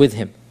house with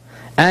him.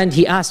 And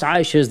he asked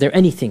Aisha, is there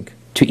anything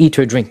to eat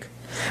or drink?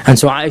 And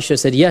so Aisha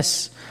said,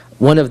 yes,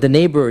 one of the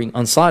neighboring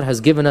Ansar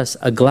has given us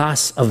a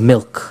glass of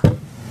milk.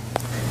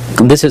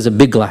 This is a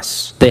big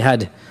glass. They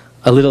had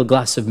a little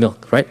glass of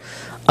milk, right?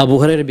 Abu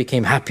Hurairah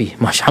became happy,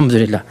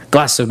 alhamdulillah,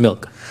 glass of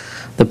milk.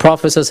 The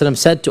Prophet ﷺ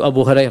said to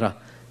Abu Hurairah,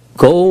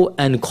 go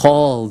and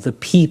call the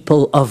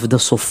people of the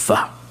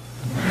Sufa.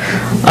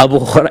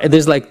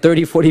 There's like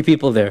 30, 40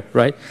 people there,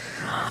 right?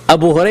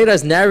 Abu Hurairah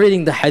is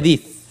narrating the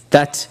hadith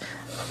that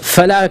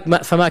فَمَا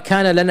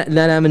كَانَ لَنَا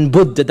مِن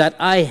بُدَّ, that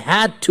I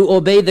had to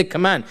obey the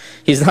command.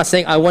 He's not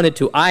saying I wanted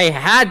to. I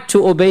had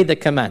to obey the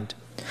command.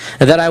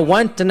 That I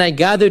went and I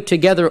gathered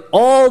together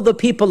all the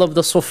people of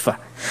the Sufa.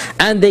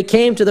 And they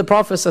came to the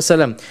Prophet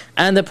ﷺ.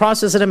 And the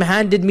Prophet ﷺ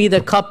handed me the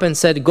cup and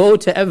said, go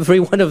to every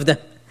one of them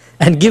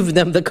and give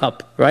them the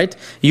cup, right?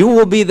 You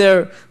will be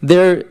their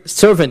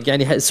servant,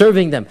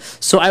 serving them.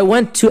 So I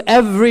went to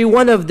every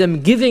one of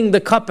them giving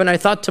the cup, and I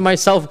thought to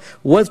myself,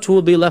 what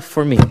will be left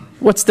for me?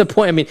 What's the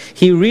point? I mean,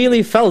 he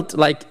really felt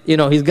like, you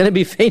know, he's going to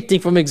be fainting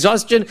from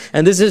exhaustion,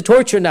 and this is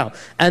torture now.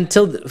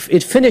 Until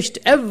it finished,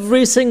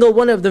 every single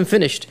one of them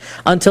finished.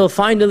 Until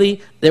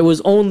finally, there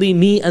was only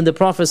me and the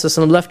Prophet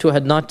ﷺ left who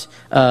had not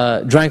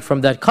drank from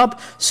that cup.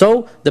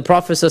 So the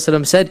Prophet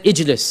ﷺ said,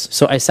 Ijlis.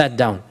 So I sat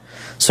down.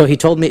 So he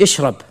told me,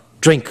 Ishrab,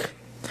 drink.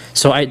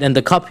 So and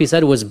the cup, he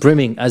said, was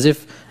brimming, as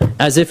if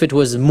it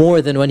was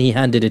more than when he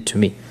handed it to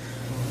me.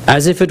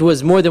 As if it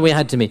was more than we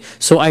had to me.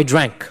 So I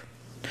drank.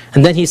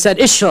 And then he said,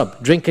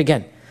 Ishrab, drink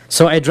again.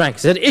 So I drank.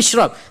 He said,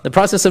 Ishrab. The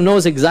Prophet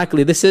knows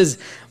exactly. This is,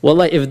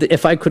 wallah,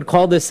 if I could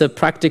call this a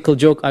practical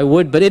joke, I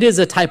would. But it is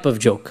a type of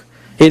joke.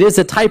 It is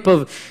a type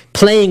of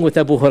playing with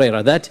Abu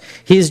Hurairah, that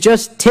he's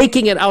just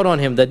taking it out on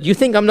him, that you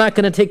think I'm not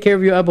going to take care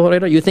of you, Abu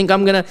Hurairah? You think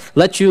I'm going to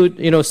let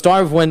you,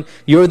 starve when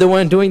you're the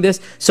one doing this?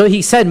 So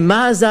he said,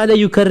 مَا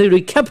زَالَ يُكَرِّرُ.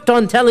 He kept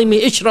on telling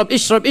me, Ishrab,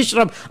 Ishrab,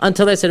 Ishrab,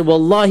 until I said,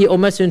 Wallahi, O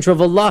Messenger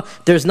of Allah,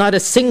 there's not a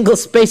single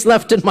space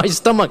left in my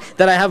stomach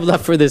that I have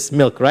left for this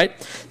milk, right?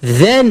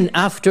 Then,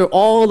 after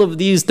all of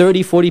these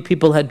 30, 40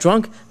 people had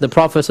drunk, the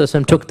Prophet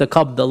ﷺ took the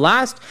cup, the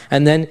last,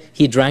 and then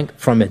he drank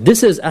from it.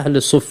 This is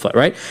Ahl Sufa,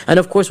 right? And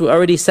of course, we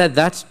already said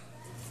that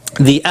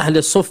the Ahl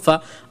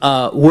Sufa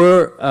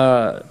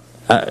were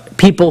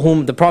people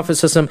whom the Prophet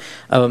ﷺ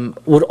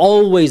would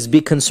always be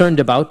concerned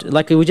about.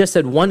 Like we just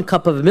said, 1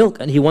 cup of milk,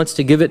 and he wants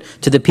to give it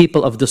to the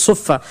people of the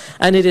Sufa.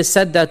 And it is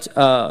said that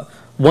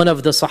one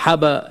of the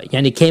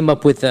Sahaba came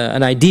up with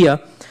an idea,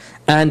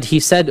 And he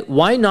said,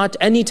 why not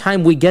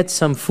anytime we get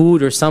some food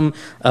or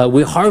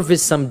we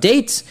harvest some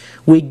dates,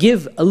 we give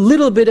a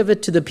little bit of it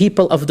to the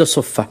people of the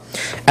Suffah.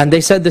 And they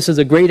said this is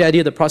a great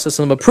idea, the Prophet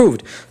ﷺ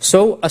approved.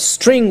 So a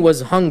string was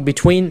hung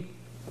between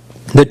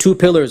the two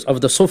pillars of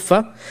the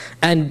Suffah,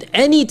 and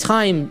any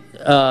time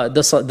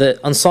the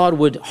Ansar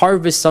would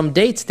harvest some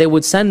dates, they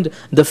would send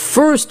the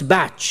first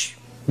batch,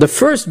 the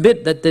first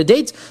bit that the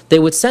dates, they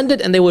would send it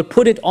and they would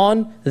put it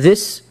on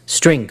this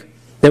string.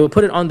 They would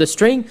put it on the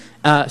string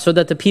so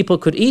that the people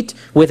could eat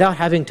without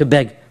having to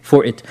beg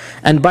for it.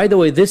 And by the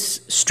way,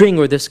 this string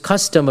or this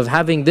custom of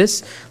having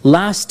this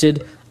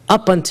lasted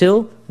up until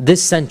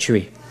this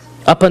century.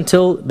 Up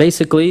until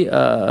basically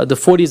the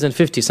 40s and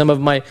 50s. Some of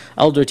my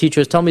elder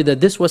teachers tell me that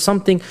this was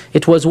something,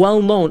 it was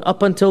well known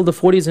up until the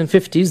 40s and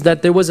 50s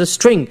that there was a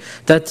string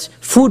that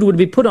food would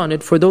be put on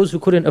it for those who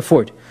couldn't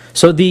afford.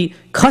 So the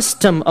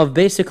custom of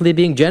basically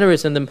being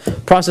generous in the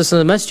process of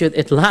the masjid,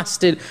 it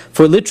lasted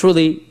for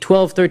literally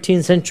 12,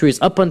 13 centuries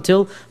up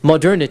until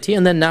modernity.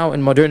 And then now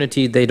in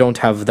modernity they don't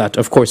have that.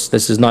 Of course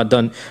this is not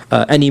done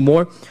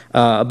anymore.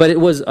 But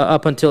it was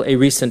up until a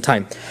recent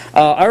time.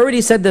 I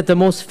already said that the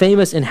most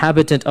famous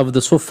inhabitant of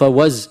the Suffah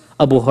was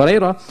Abu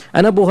Hurairah.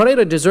 And Abu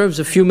Hurairah deserves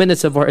a few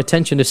minutes of our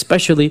attention,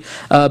 especially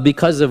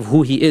because of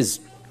who he is.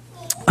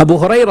 Abu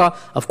Hurairah,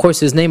 of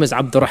course his name is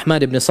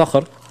Abdurrahman ibn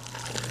Sakhr.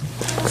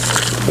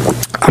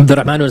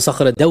 Abdurrahman ibn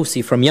Sakhr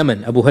al-Dawsi from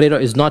Yemen. Abu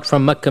Hurairah is not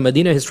from Mecca,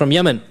 Medina, he's from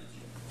Yemen.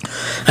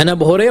 And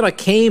Abu Hurairah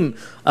came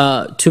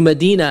to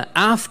Medina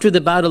after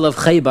the battle of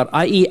Khaybar,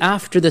 i.e.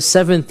 after the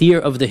 7th year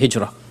of the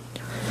Hijrah.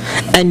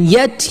 And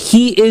yet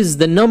he is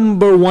the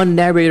number one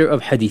narrator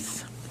of hadith.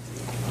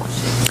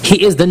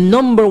 He is the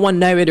number one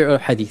narrator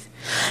of hadith.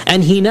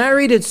 And he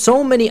narrated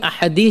so many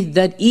ahadith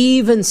that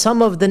even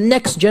some of the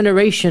next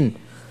generation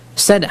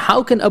said,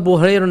 how can Abu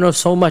Hurairah know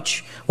so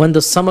much when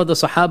some of the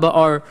Sahaba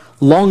are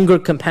longer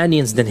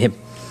companions than him?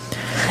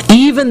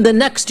 Even the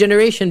next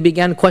generation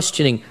began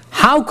questioning,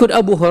 how could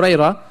Abu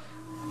Hurairah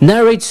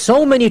narrate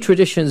so many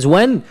traditions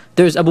when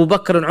there's Abu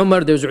Bakr and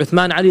Umar, there's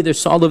Uthman, Ali,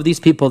 there's all of these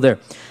people there.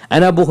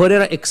 And Abu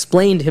Hurairah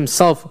explained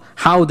himself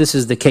how this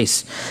is the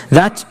case.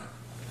 That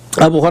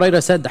Abu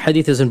Hurairah said, the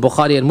hadith is in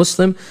Bukhari and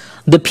Muslim,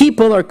 the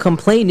people are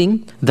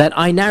complaining that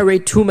I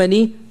narrate too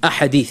many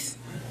ahadith.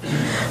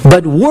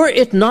 But were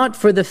it not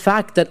for the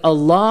fact that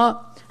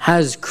Allah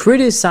has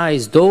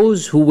criticized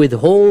those who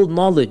withhold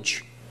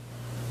knowledge,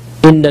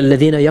 إِنَّ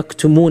الَّذِينَ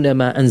يَكْتُمُونَ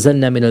مَا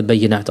أَنزَلْنَا مِنَ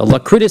الْبَيِّنَاتِ, Allah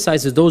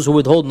criticizes those who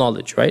withhold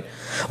knowledge, right?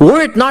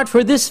 Were it not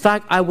for this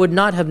fact, I would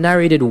not have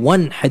narrated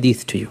one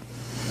hadith to you.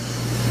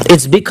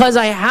 It's because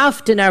I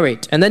have to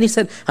narrate. And then he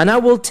said, and I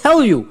will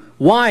tell you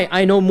why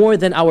I know more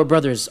than our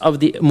brothers of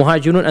the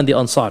Muhajirun and the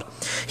Ansar.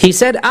 He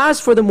said, as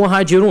for the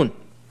Muhajirun,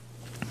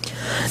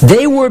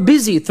 they were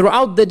busy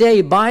throughout the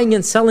day buying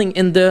and selling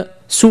in the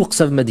souqs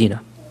of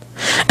Medina.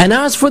 And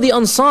as for the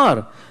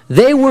Ansar,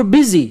 they were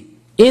busy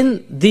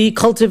in the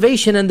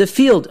cultivation and the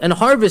field and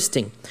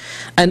harvesting.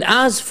 And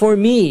as for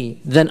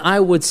me, then I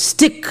would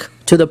stick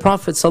to the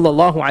Prophet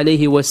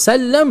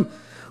ﷺ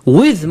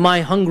with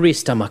my hungry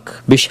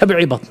stomach.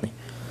 بِشَبْعِ بَطْنِ.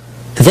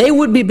 They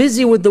would be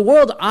busy with the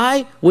world,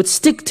 I would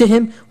stick to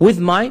him with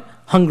my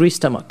hungry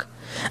stomach.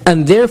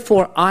 And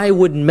therefore I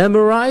would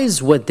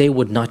memorize what they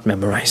would not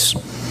memorize.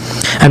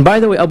 And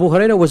by the way, Abu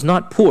Hurairah was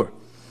not poor.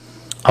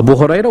 Abu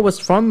Hurairah was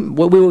from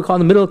what we would call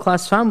the middle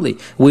class family.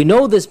 We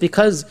know this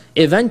because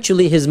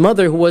eventually his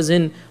mother, who was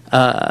in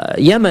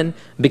Yemen,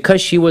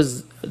 because she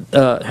was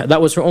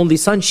that was her only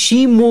son,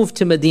 she moved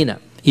to Medina.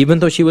 Even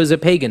though she was a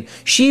pagan,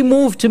 she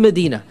moved to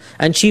Medina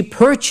and she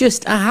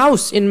purchased a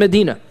house in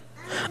Medina.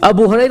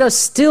 Abu Hurairah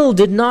still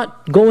did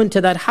not go into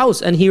that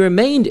house and he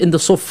remained in the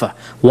Suffah.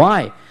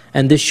 Why?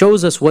 And this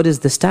shows us what is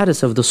the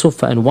status of the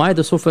Suffah and why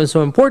the Suffah is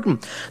so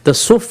important. The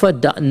Suffah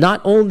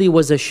not only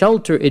was a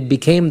shelter, it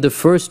became the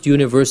first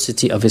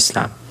university of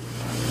Islam.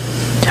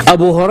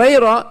 Abu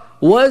Hurairah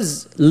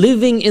was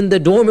living in the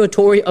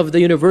dormitory of the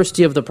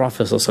University of the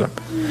Prophet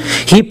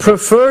ﷺ. He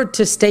preferred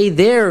to stay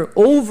there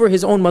over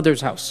his own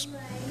mother's house.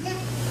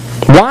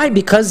 Why?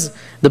 Because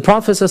the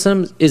Prophet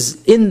ﷺ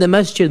is in the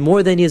masjid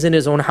more than he is in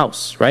his own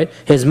house, right?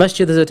 His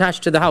masjid is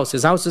attached to the house.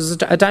 His house is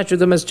attached to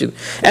the masjid.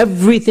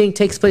 Everything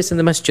takes place in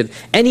the masjid.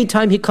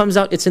 Anytime he comes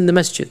out, it's in the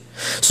masjid.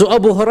 So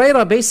Abu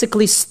Hurairah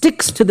basically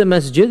sticks to the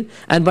masjid,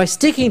 and by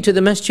sticking to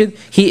the masjid,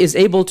 he is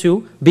able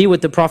to be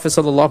with the Prophet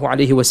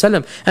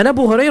ﷺ. And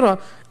Abu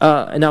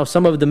Hurairah, now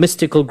some of the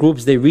mystical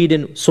groups, they read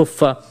in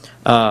Suffah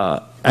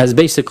as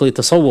basically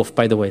tasawwuf,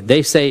 by the way.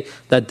 They say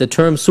that the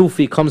term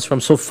Sufi comes from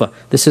Suffah.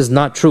 This is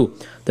not true.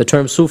 The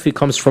term Sufi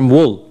comes from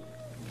wool,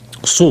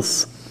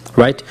 Suf,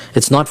 right?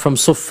 It's not from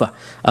Suffah.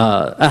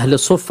 Ahl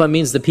Suffah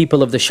means the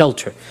people of the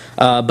shelter.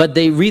 But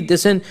they read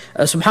this in,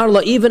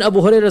 subhanAllah, even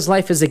Abu Hurairah's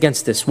life is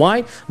against this.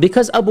 Why?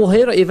 Because Abu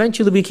Hurairah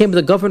eventually became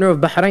the governor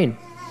of Bahrain.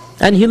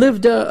 And he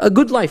lived a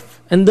good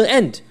life in the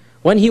end.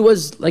 when he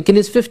was like in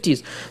his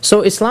 50s.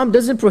 So Islam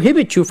doesn't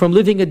prohibit you from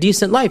living a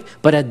decent life,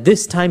 but at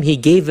this time he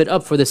gave it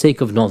up for the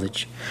sake of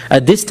knowledge.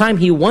 At this time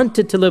he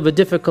wanted to live a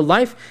difficult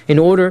life in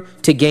order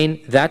to gain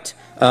that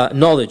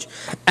knowledge.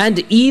 And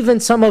even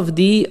some of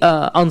the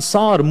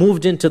Ansar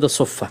moved into the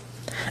Suffah.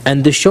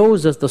 And this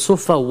shows us the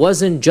Suffah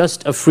wasn't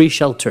just a free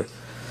shelter.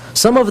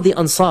 Some of the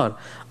Ansar,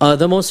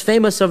 the most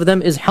famous of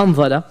them is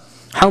Hanzala.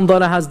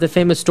 Hanzala has the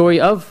famous story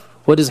of,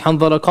 what is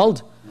Hanzala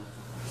called?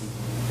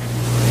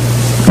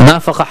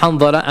 Nafaqa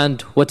Hanzala,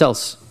 and what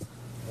else?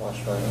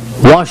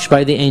 Washed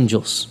by the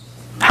angels.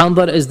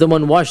 Hanzala is the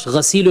one washed.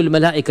 Ghasilul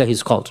Malaika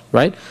he's called,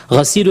 right?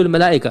 Ghasilul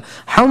Malaika.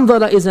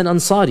 Hanzala is an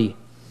Ansari.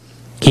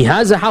 He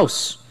has a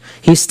house.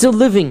 He's still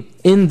living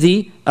in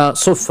the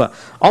Suffah.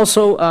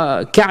 Also,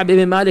 Ka'b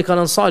ibn Malik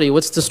al-Ansari.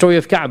 What's the story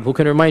of Ka'b? Who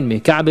can remind me?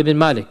 Ka'b ibn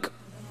Malik.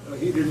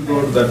 He didn't go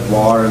to that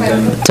war and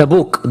then...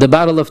 Tabuk, the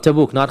battle of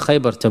Tabuk, not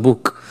Khaybar,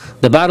 Tabuk.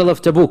 The battle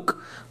of Tabuk.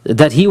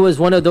 That he was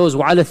one of those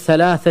وَعَلَى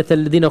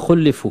الثَّلَاثَةَ الَّذِينَ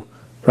خُلِّفُوا.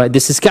 Right,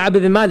 this is Ka'b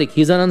ibn Malik.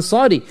 He's an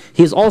Ansari.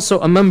 He's also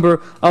a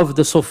member of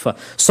the Suffah.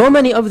 So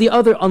many of the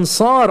other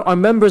Ansar are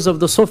members of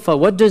the Suffah.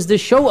 What does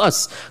this show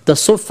us? The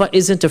Suffah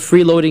isn't a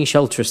freeloading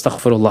shelter,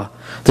 astaghfirullah.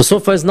 The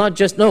Suffah is not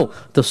just, no.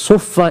 The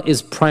Suffah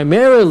is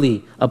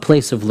primarily a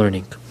place of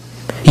learning.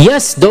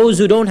 Yes, those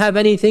who don't have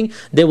anything,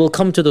 they will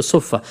come to the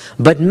Suffah.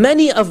 But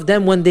many of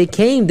them, when they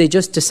came, they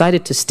just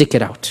decided to stick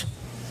it out.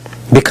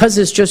 Because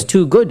it's just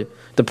too good.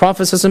 The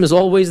Prophet is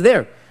always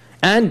there.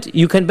 And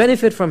you can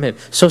benefit from him.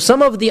 So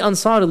some of the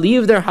Ansar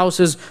leave their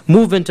houses,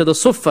 move into the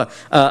Suffah.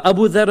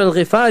 Abu Dhar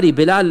al-Ghifari,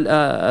 Bilal,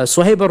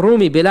 Suhaib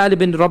al-Rumi, Bilal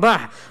ibn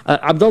Rabah,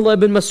 Abdullah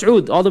ibn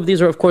Mas'ud, all of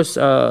these are of course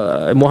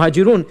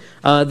Muhajirun.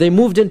 They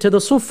moved into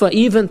the Suffah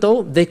even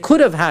though they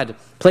could have had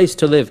place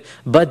to live.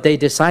 But they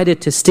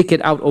decided to stick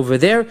it out over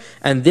there.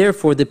 And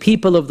therefore the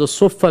people of the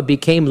Suffah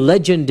became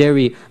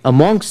legendary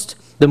amongst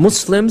the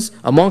Muslims,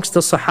 amongst the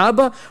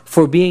Sahaba,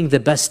 for being the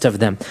best of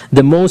them.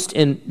 The most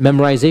in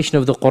memorization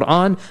of the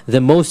Quran,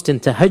 the most in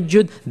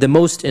tahajjud, the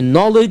most in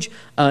knowledge,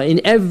 in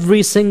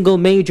every single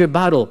major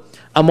battle.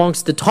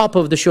 Amongst the top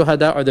of the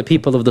shuhada are the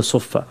people of the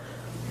Suffah.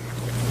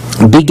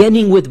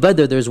 Beginning with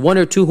Badr, there's one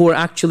or two who are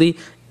actually,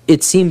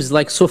 it seems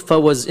like Suffah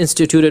was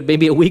instituted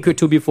maybe a week or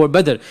two before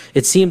Badr.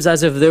 It seems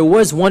as if there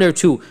was one or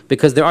two,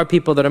 because there are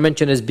people that are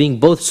mentioned as being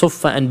both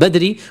Suffah and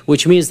Badri,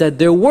 which means that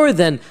there were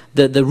then,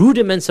 the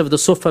rudiments of the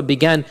Suffah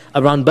began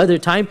around Badr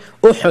time.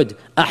 Uhud,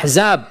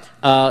 Ahzab,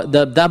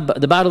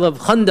 the battle of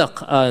Khandaq,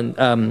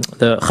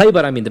 the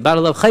Khaybar, the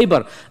battle of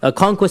Khaybar,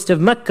 conquest of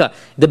Mecca,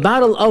 the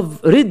battle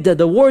of Ridda,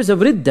 the wars of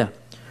Ridda.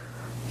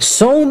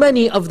 So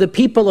many of the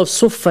people of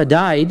Suffah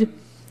died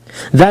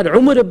that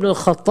Umar ibn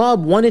al-Khattab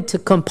wanted to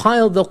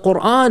compile the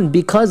Quran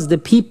because the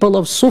people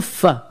of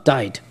Suffah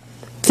died.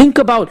 Think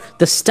about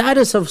the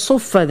status of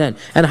Suffah then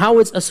and how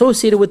it's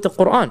associated with the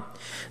Quran.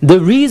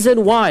 The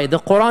reason why the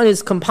Quran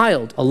is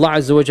compiled, Allah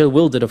Azza wa Jal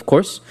willed it of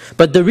course,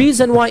 but the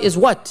reason why is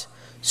what?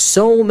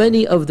 So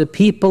many of the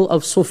people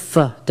of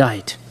Suffah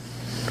died.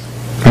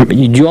 Do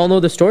you all know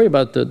the story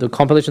about the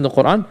compilation of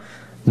the Quran?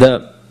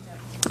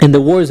 In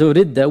the wars of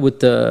Ridda with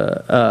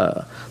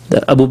the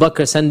Abu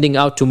Bakr sending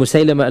out to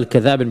Musaylama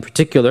al-Kadhab in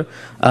particular,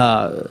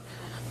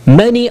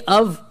 many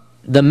of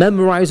the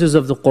memorizers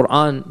of the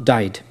Quran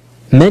died.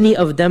 Many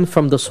of them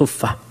from the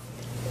Suffah.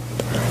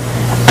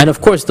 And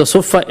of course the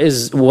Suffah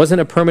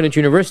wasn't a permanent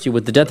university.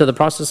 With the death of the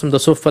Prophet, the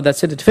Suffah,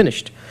 that's it, it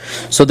finished.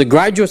 So the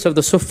graduates of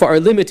the Suffah are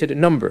limited in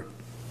number.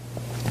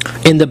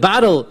 In the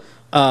battle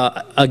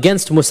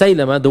against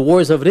Musaylama, the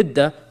wars of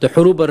Ridda, the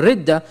Hurub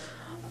al-Ridda,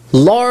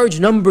 large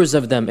numbers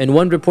of them, in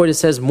one report it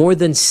says more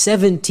than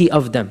 70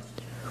 of them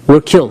were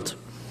killed.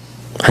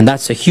 And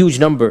that's a huge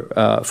number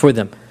for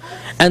them.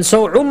 And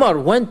so Umar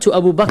went to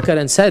Abu Bakr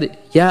and said,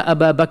 Ya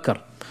Abu Bakr,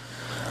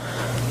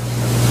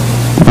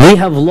 we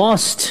have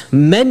lost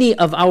many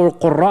of our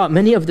Qurra,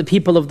 many of the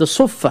people of the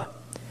Suffah.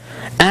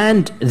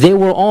 And they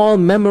were all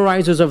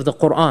memorizers of the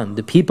Quran.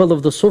 The people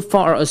of the Suffah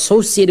are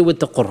associated with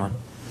the Quran.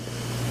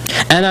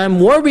 And I'm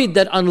worried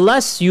that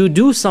unless you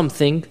do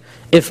something,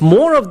 if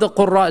more of the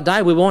Qurra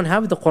die, we won't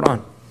have the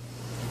Quran.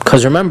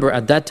 Because remember,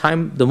 at that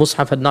time, the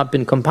Mus'haf had not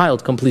been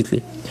compiled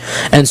completely.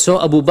 And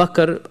so Abu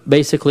Bakr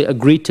basically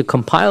agreed to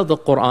compile the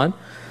Quran,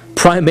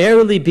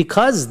 primarily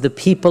because the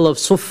people of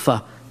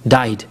Suffah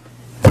died.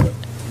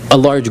 A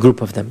large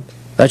group of them.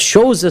 That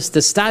shows us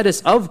the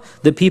status of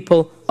the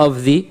people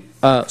of the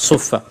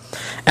Suffah.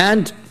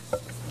 And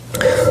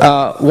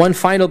one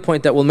final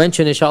point that we'll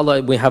mention,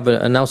 inshallah, we have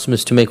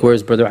announcements to make. Where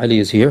is Brother Ali?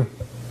 Is here?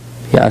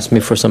 He asked me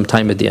for some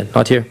time at the end.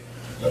 Not here?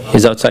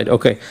 He's outside.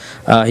 Okay.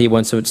 He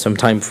wants some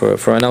time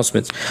for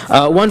announcements.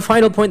 One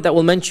final point that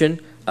we'll mention.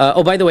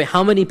 Oh, by the way,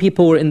 how many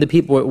people were in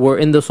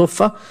the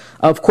Suffah?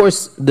 Of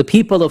course, the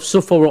people of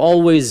Suffah were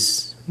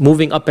always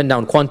moving up and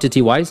down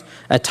quantity-wise.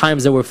 At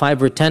times there were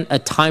 5 or 10.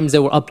 At times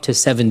there were up to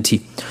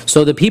 70.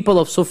 So the people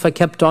of Suffah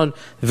kept on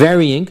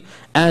varying.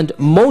 And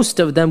most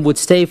of them would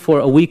stay for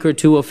a week or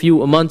two, a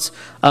few months.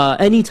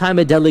 Anytime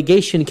a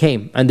delegation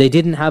came and they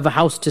didn't have a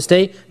house to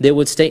stay, they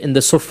would stay in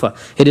the Suffah.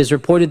 It is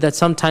reported that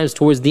sometimes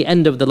towards the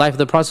end of the life of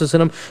the Prophet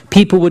ﷺ,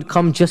 people would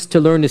come just to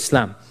learn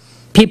Islam.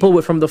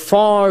 People from the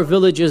far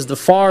villages, the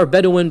far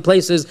Bedouin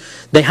places,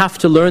 they have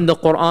to learn the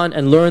Quran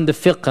and learn the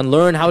fiqh and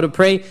learn how to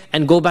pray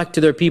and go back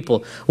to their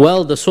people.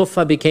 Well, the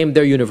Sufa became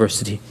their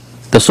university.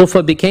 The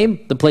Sufa became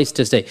the place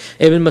to stay.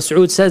 Ibn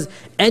Mas'ud says,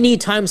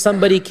 anytime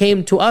somebody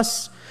came to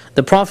us,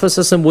 the Prophet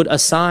ﷺ would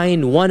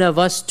assign one of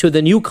us to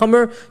the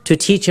newcomer to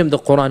teach him the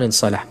Quran and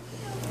Salah.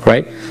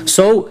 Right?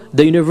 So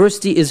the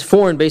university is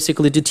formed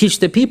basically to teach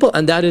the people,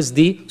 and that is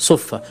the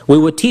Sufa. We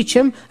would teach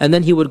him and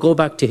then he would go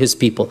back to his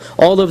people.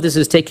 All of this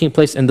is taking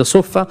place in the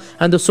Sufa,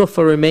 and the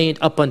Sufa remained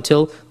up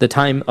until the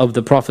time of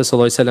the Prophet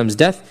ﷺ's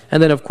death.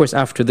 And then of course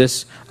after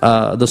this,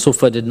 the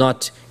Sufa did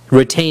not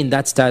retain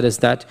that status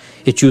that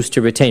it used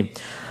to retain.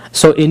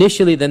 So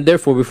initially then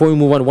therefore, before we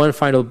move on, one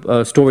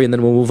final story and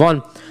then we'll move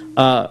on.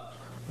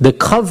 The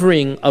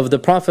covering of the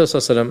Prophet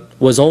ﷺ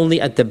was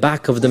only at the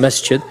back of the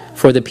masjid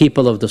for the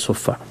people of the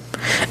Sufa.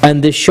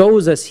 And this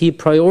shows us he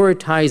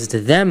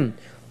prioritized them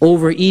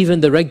over even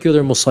the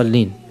regular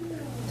Musallin.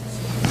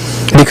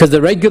 Because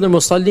the regular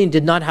Musallin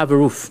did not have a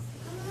roof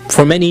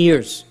for many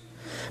years.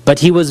 But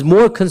he was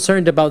more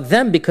concerned about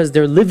them because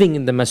they're living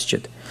in the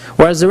masjid.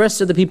 Whereas the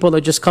rest of the people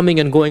are just coming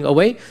and going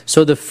away.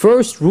 So the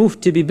first roof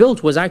to be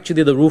built was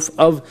actually the roof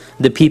of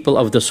the people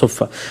of the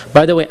Sufa.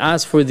 By the way,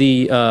 as for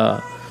the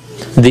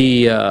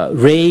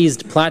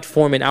raised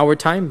platform in our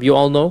time, you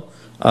all know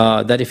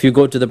that if you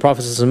go to the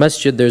Prophet's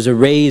masjid, there's a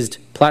raised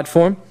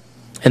platform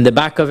in the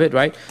back of it,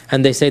 right?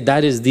 And they say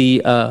that is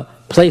the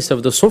place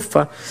of the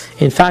Sufa.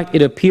 In fact,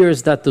 it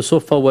appears that the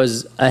Sufa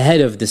was ahead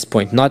of this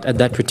point, not at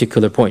that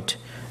particular point,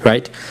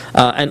 right?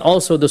 And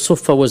also the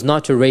Sufa was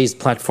not a raised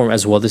platform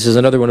as well. This is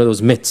another one of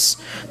those myths.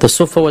 The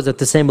Sufa was at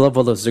the same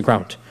level as the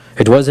ground.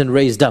 It wasn't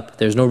raised up.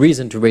 There's no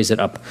reason to raise it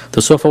up.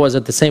 The Sufa was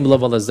at the same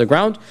level as the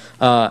ground.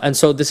 And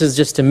so this is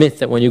just a myth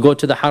that when you go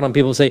to the Haram,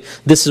 people say,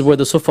 this is where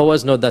the Sufa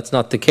was. No, that's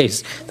not the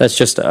case. That's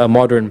just a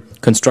modern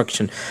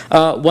construction.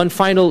 One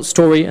final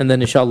story, and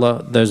then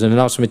inshallah there's an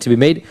announcement to be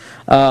made.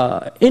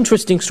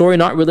 Interesting story,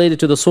 not related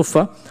to the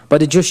Sufa,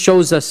 but it just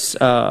shows us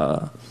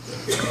the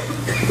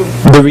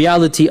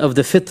reality of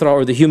the fitrah,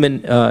 or the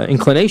human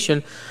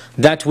inclination,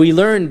 that we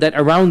learned that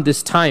around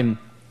this time,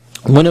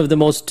 one of the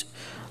most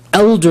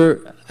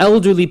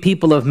elderly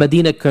people of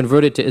Medina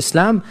converted to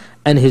Islam,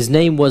 and his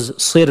name was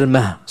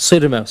Sirma.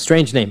 Sirma,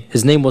 strange name.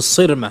 His name was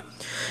Sirma.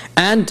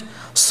 And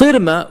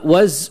Sirma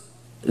was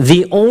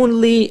the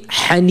only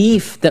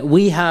Hanif that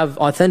we have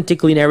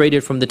authentically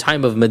narrated from the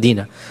time of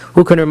Medina.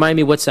 Who can remind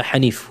me what's a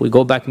Hanif? We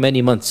go back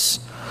many months.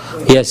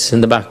 Yes,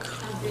 in the back.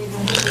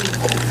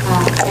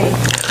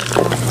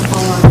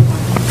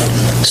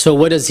 So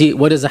what has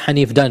a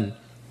Hanif done?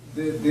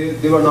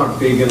 They were not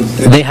pagans.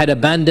 They had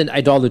abandoned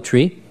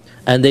idolatry.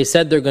 And they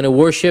said they're going to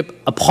worship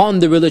upon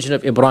the religion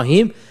of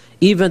Ibrahim,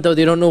 even though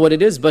they don't know what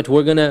it is, but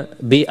we're going to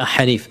be a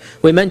Hanif.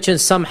 We mentioned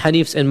some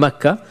Hanifs in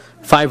Mecca,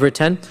 5 or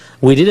 10.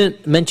 We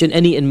didn't mention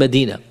any in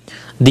Medina.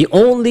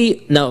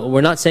 Now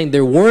we're not saying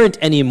there weren't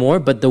any more,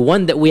 but the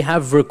one that we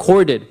have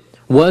recorded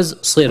was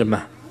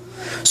Sirma.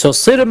 So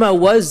Sirma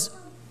was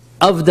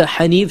of the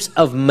Hanifs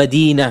of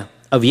Medina,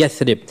 of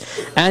Yathrib.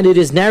 And it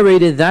is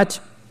narrated that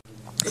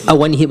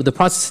when the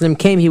Prophet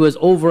came, he was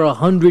over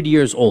 100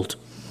 years old.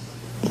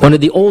 One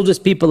of the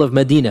oldest people of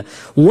Medina.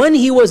 When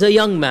he was a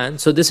young man,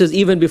 so this is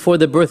even before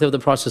the birth of the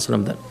Prophet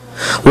then.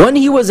 When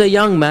he was a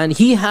young man,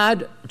 he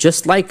had,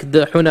 just like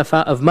the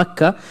Hunafa of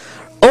Mecca,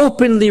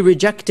 openly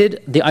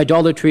rejected the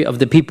idolatry of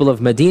the people of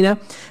Medina,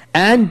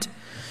 and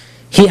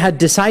he had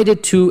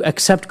decided to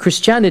accept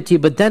Christianity,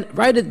 but then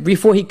right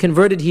before he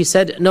converted, he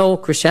said, no,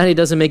 Christianity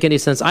doesn't make any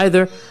sense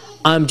either.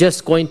 I'm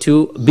just going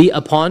to be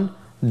upon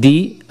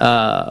the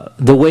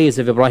ways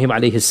of Ibrahim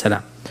alayhi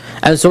salam.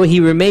 And so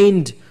he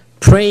remained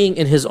praying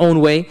in his own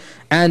way.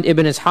 And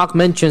Ibn Ishaq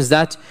mentions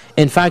that,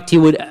 in fact, he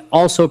would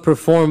also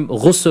perform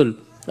ghusl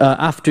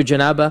after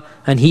janaba,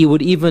 and he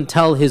would even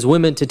tell his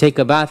women to take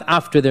a bath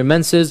after their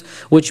menses,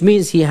 which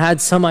means he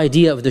had some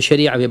idea of the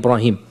Sharia of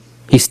Ibrahim.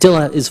 He still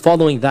is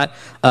following that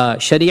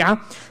Sharia.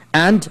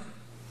 And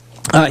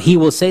he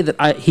will say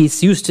that, he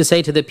used to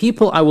say to the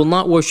people, I will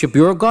not worship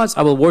your gods,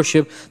 I will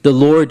worship the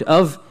Lord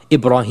of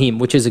Ibrahim,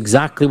 which is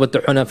exactly what the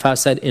Hunafa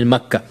said in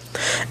Mecca.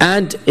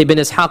 And Ibn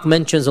Ishaq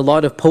mentions a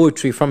lot of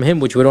poetry from him,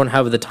 which we don't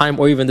have the time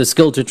or even the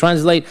skill to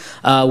translate,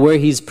 where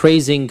he's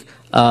praising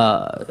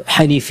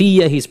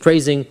Hanifiyya, he's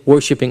praising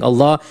worshipping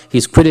Allah,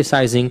 he's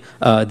criticizing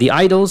the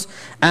idols.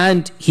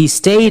 And he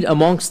stayed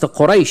amongst the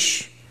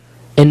Quraysh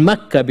in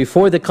Mecca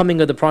before the coming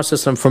of the Prophet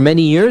for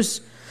many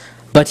years,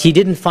 but he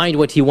didn't find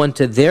what he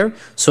wanted there,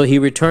 so he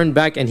returned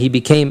back and he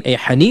became a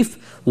Hanif.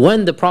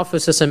 When the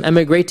Prophet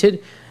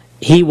emigrated,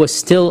 he was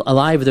still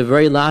alive the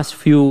very last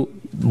few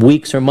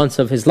weeks or months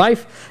of his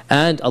life,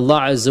 and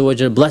Allah Azza wa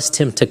Jalla blessed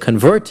him to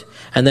convert,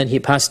 and then he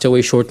passed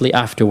away shortly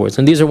afterwards.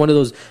 And these are one of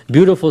those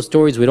beautiful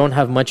stories. We don't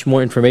have much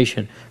more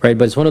information, right?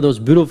 But it's one of those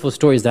beautiful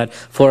stories that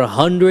for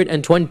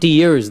 120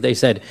 years, they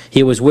said,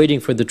 he was waiting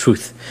for the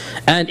truth.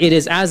 And it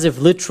is as if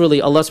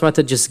literally Allah subhanahu wa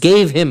ta'ala just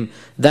gave him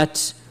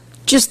that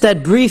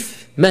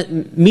brief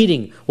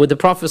meeting with the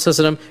Prophet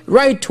ﷺ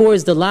right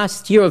towards the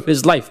last year of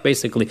his life,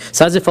 basically.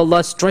 It's as if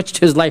Allah stretched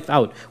his life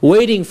out,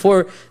 waiting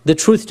for the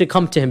truth to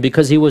come to him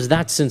because he was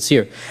that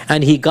sincere.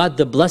 And he got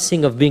the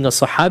blessing of being a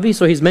Sahabi,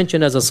 so he's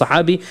mentioned as a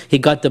Sahabi. He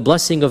got the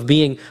blessing of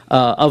being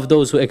of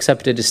those who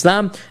accepted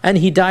Islam, and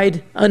he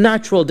died a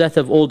natural death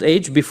of old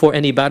age, before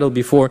any battle,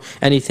 before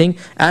anything.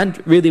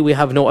 And really we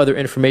have no other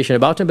information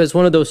about him, but it's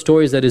one of those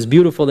stories that is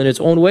beautiful in its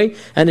own way,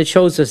 and it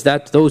shows us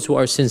that those who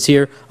are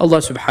sincere, Allah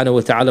subhanahu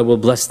wa ta'ala will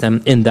bless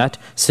them in that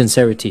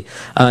sincerity.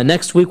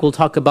 Next week we'll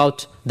talk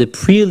about the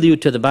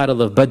prelude to the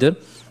Battle of Badr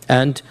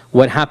and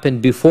what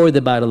happened before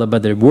the Battle of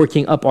Badr,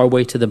 working up our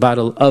way to the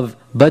Battle of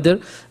Badr.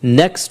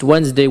 Next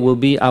Wednesday will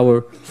be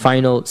our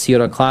final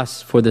seerah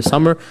class for the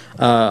summer.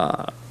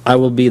 I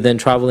will be then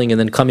traveling and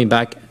then coming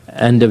back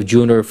end of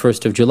June or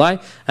 1st of July,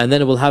 and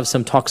then we'll have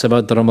some talks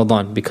about the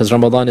Ramadan, because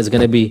Ramadan is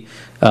going to be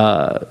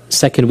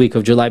second week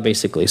of July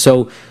basically.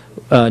 So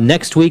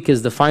next week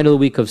is the final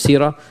week of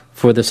seerah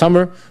for the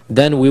summer.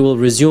 Then we will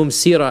resume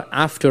seerah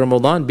after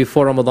Ramadan.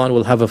 Before Ramadan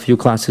we'll have a few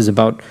classes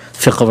about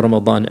fiqh of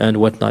Ramadan and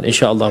whatnot,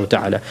 inshaAllah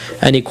ta'ala.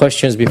 Any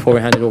questions before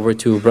we hand it over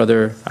to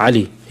Brother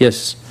Ali?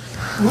 Yes.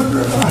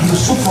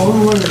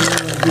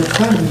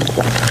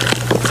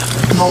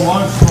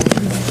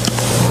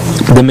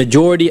 The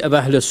majority of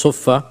Ahl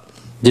al-Suffah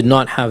did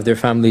not have their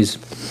families.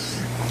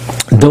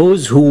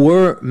 Those who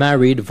were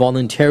married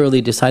voluntarily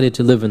decided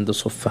to live in the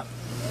Suffah.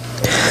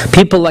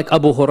 People like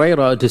Abu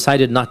Hurairah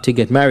decided not to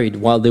get married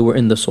while they were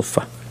in the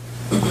Suffah.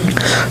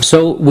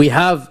 So we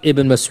have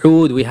Ibn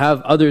Mas'ud, we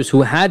have others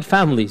who had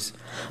families,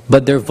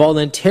 but they're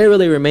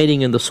voluntarily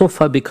remaining in the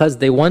Suffah because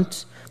they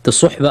want the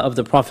suhbah of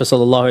the Prophet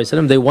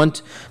ﷺ. They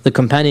want the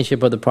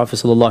companionship of the Prophet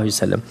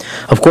ﷺ.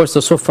 Of course, the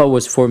suhbah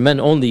was for men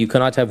only. You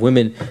cannot have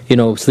women,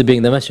 sleeping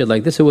in the masjid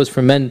like this. It was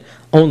for men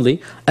only.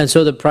 And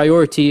so the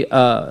priority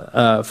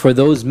for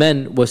those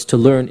men was to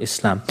learn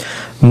Islam.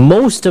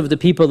 Most of the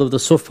people of the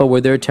suhbah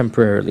were there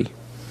temporarily.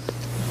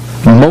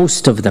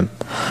 Most of them.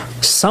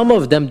 Some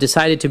of them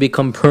decided to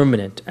become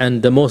permanent,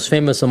 and the most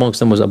famous amongst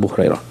them was Abu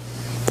Hurairah.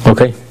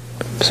 Okay?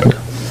 Bismillah.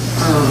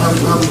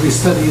 I'm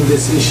restudying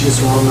this issue,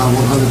 so I'm not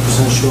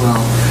 100% sure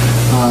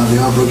on the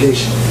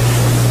obligation.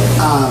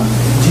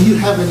 Do you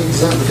have an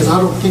example? Because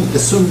I don't think the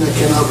Sunnah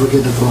can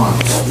obligate the Quran.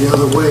 The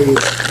other way,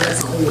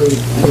 that's only,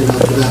 to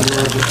that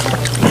logic.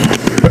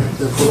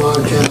 The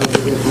Quran can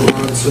obligate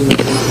Quran, Sunnah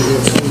can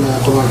obligate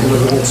Sunnah, Quran can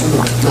obligate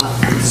Sunnah, not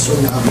the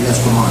Sunnah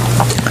obligates Quran.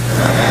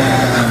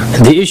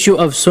 The issue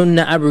of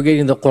Sunnah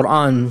abrogating the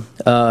Quran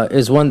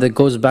is one that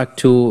goes back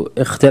to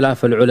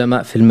اختلاف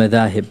العلماء في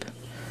المذاهب.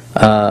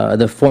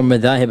 The four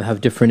madhahib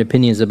have different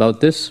opinions about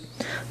this.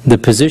 The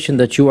position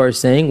that you are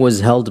saying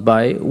was held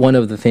by one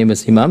of the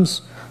famous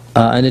imams,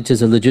 and it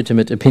is a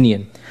legitimate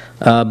opinion.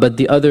 But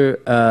the other,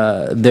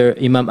 their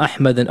Imam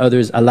Ahmad and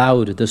others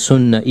allowed the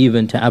Sunnah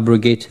even to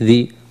abrogate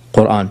the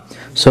Quran.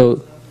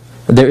 So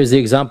there is the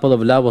example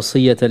of La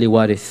wasiyyata li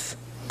warith.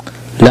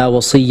 La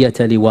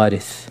wasiyyata li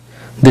warith.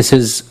 This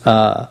is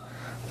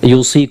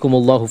Yusikum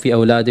Allahu fi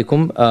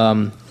awladikum,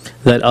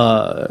 that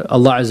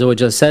Allah Azza wa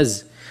Jalla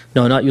says,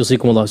 no, not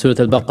Yusikum Allah, Surah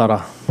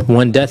Al-Baqarah.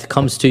 When death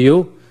comes to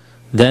you,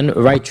 then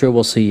write your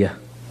wasiyah.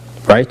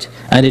 Right?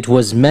 And it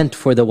was meant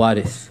for the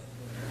warith.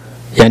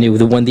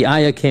 When the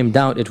ayah came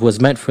down, it was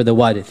meant for the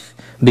warith,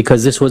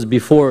 because this was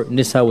before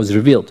Nisa was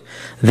revealed.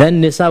 Then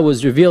Nisa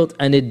was revealed,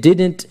 and it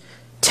didn't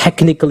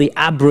technically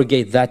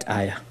abrogate that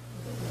ayah.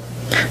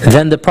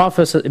 Then the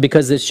Prophet,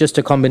 because it's just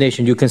a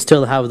combination, you can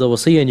still have the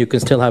wasiyah and you can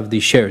still have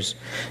these shares.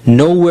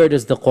 Nowhere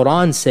does the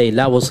Quran say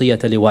La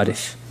wasiyyata li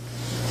warith.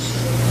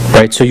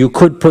 Right, so you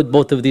could put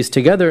both of these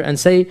together and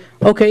say,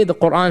 okay, the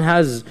Quran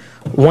has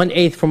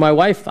 1/8 for my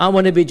wife, I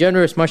want to be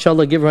generous,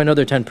 mashallah, give her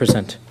another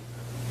 10%.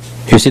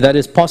 You see, that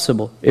is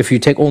possible if you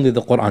take only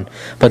the Quran.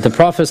 But the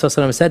Prophet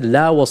ﷺ said,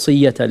 La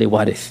wasiyyata li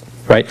warith.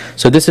 Right,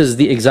 so this is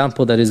the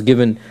example that is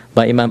given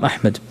by Imam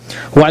Ahmad.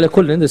 وعلى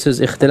كل, this is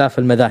اختلاف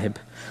المذاهب.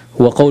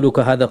 وقولك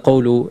هذا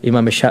قول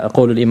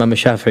الإمام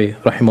الشافعي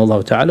رحمه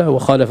الله تعالى,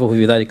 وخالفه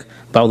في ذلك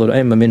بعض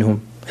الأئمة منهم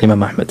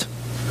الإمام أحمد.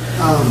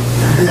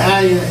 The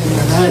ayah in the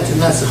ayah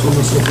al-Nasikh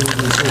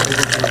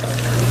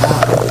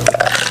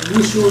are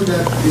we sure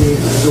that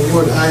the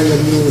word ayah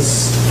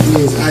means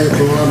ayah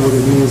Quran, or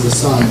it means a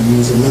sign,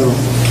 means a miracle?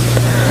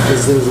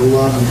 Because there's a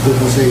lot of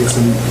people say it's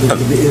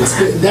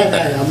that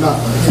ayah. I'm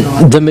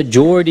not, The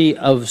majority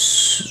of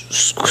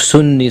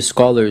Sunni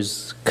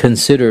scholars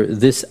consider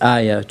this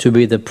ayah to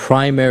be the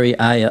primary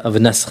ayah of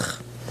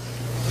naskh.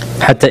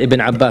 حتى Ibn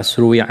Abbas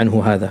روي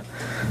عنه هذا.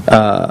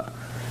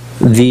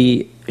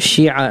 The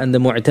Shia and the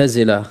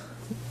Mu'tazila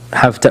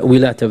have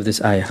ta'wilat of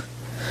this ayah.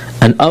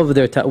 And of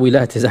their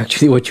ta'wilat is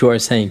actually what you are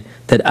saying,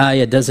 that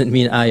ayah doesn't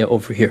mean ayah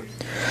over here.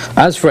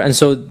 And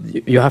so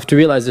you have to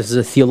realize this is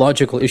a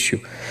theological issue.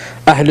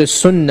 أهل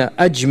السنة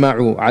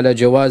أجمعوا على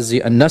جواز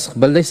النسخ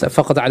بل ليس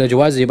فقط على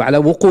جوازه بل على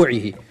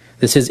وقوعه.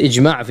 This is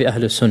إجماع في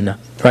أهل السنة,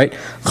 right?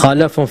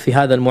 خالفهم في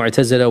هذا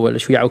المعتزلة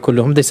والشيعة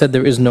كلهم. They said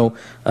there is no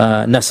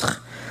نسخ.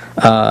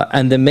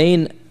 And the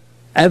main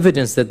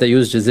evidence that they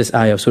used is this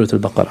ayah of Surah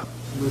Al-Baqarah.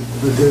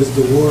 But there's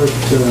the word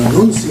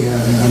nunsiha.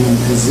 I mean,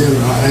 is there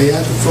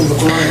ayat from the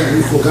Quran that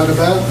we forgot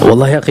about?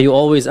 Wallahi, akhi, you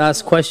always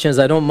ask questions.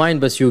 I don't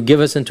mind, but you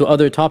give us into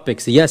other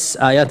topics. Yes,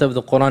 ayat of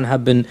the Quran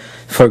have been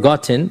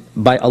forgotten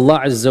by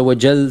Allah Azza wa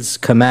Jal's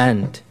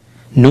command.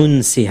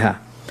 Nunsiha.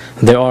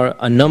 There are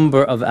a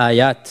number of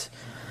ayat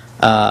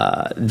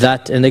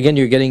that, and again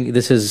you're getting,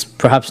 this is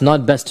perhaps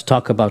not best to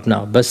talk about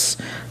now, but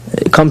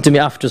come to me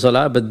after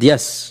salah. But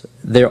yes,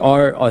 there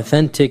are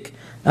authentic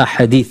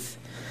ahadith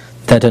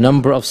that a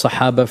number of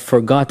Sahaba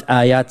forgot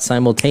ayat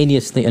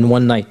simultaneously in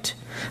one night.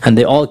 And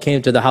they all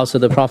came to the house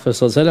of the Prophet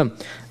ﷺ,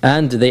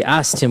 and they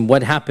asked him,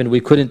 what happened? We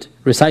couldn't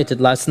recite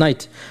it last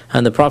night.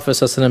 And the Prophet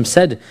ﷺ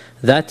said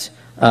that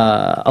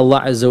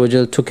Allah Azza wa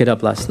Jal took it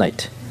up last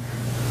night.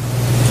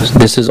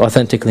 This is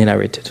authentically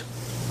narrated.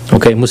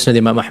 Okay, Musnad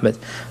Imam Ahmad.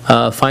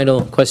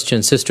 Final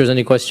question. Sisters,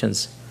 any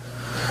questions?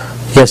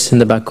 Yes, in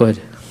the back, go ahead.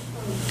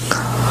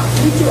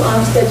 Did you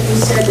ask that you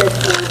said that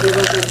there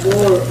was a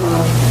more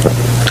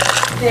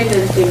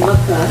pagans in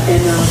Makkah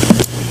and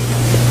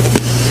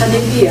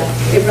Hanafiya,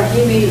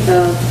 Ibrahimi,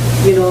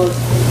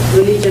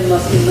 religion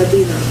was in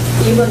Medina,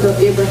 even though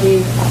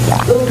Ibrahim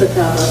built the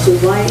Kaaba, so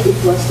why it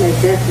was like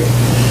that?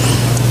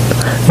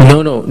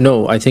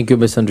 No, I think you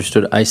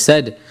misunderstood. I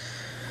said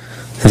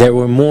there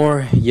were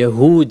more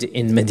Yahud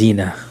in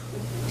Medina.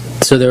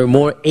 So there were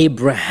more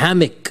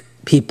Abrahamic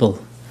people,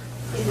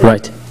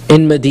 right,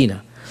 in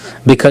Medina.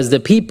 Because the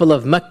people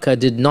of Mecca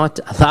did not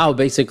allow,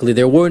 basically,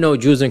 there were no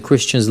Jews and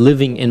Christians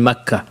living in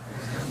Mecca.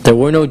 There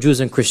were no Jews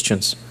and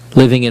Christians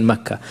living in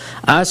Mecca.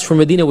 As for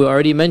Medina, we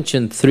already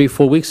mentioned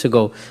 3-4 weeks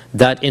ago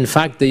that in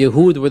fact the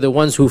Yahud were the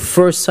ones who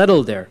first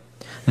settled there.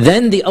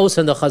 Then the Aus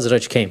and the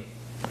Khazraj came.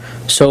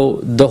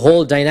 So the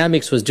whole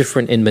dynamics was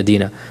different in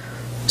Medina.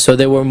 So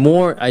there were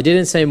more, I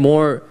didn't say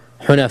more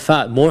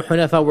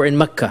Hunafa were in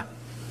Mecca.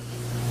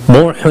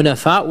 More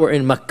Hunafa were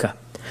in Mecca.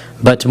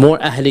 But more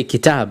Ahli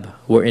Kitab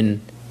were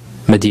in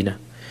Medina.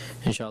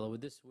 Inshallah,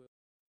 with this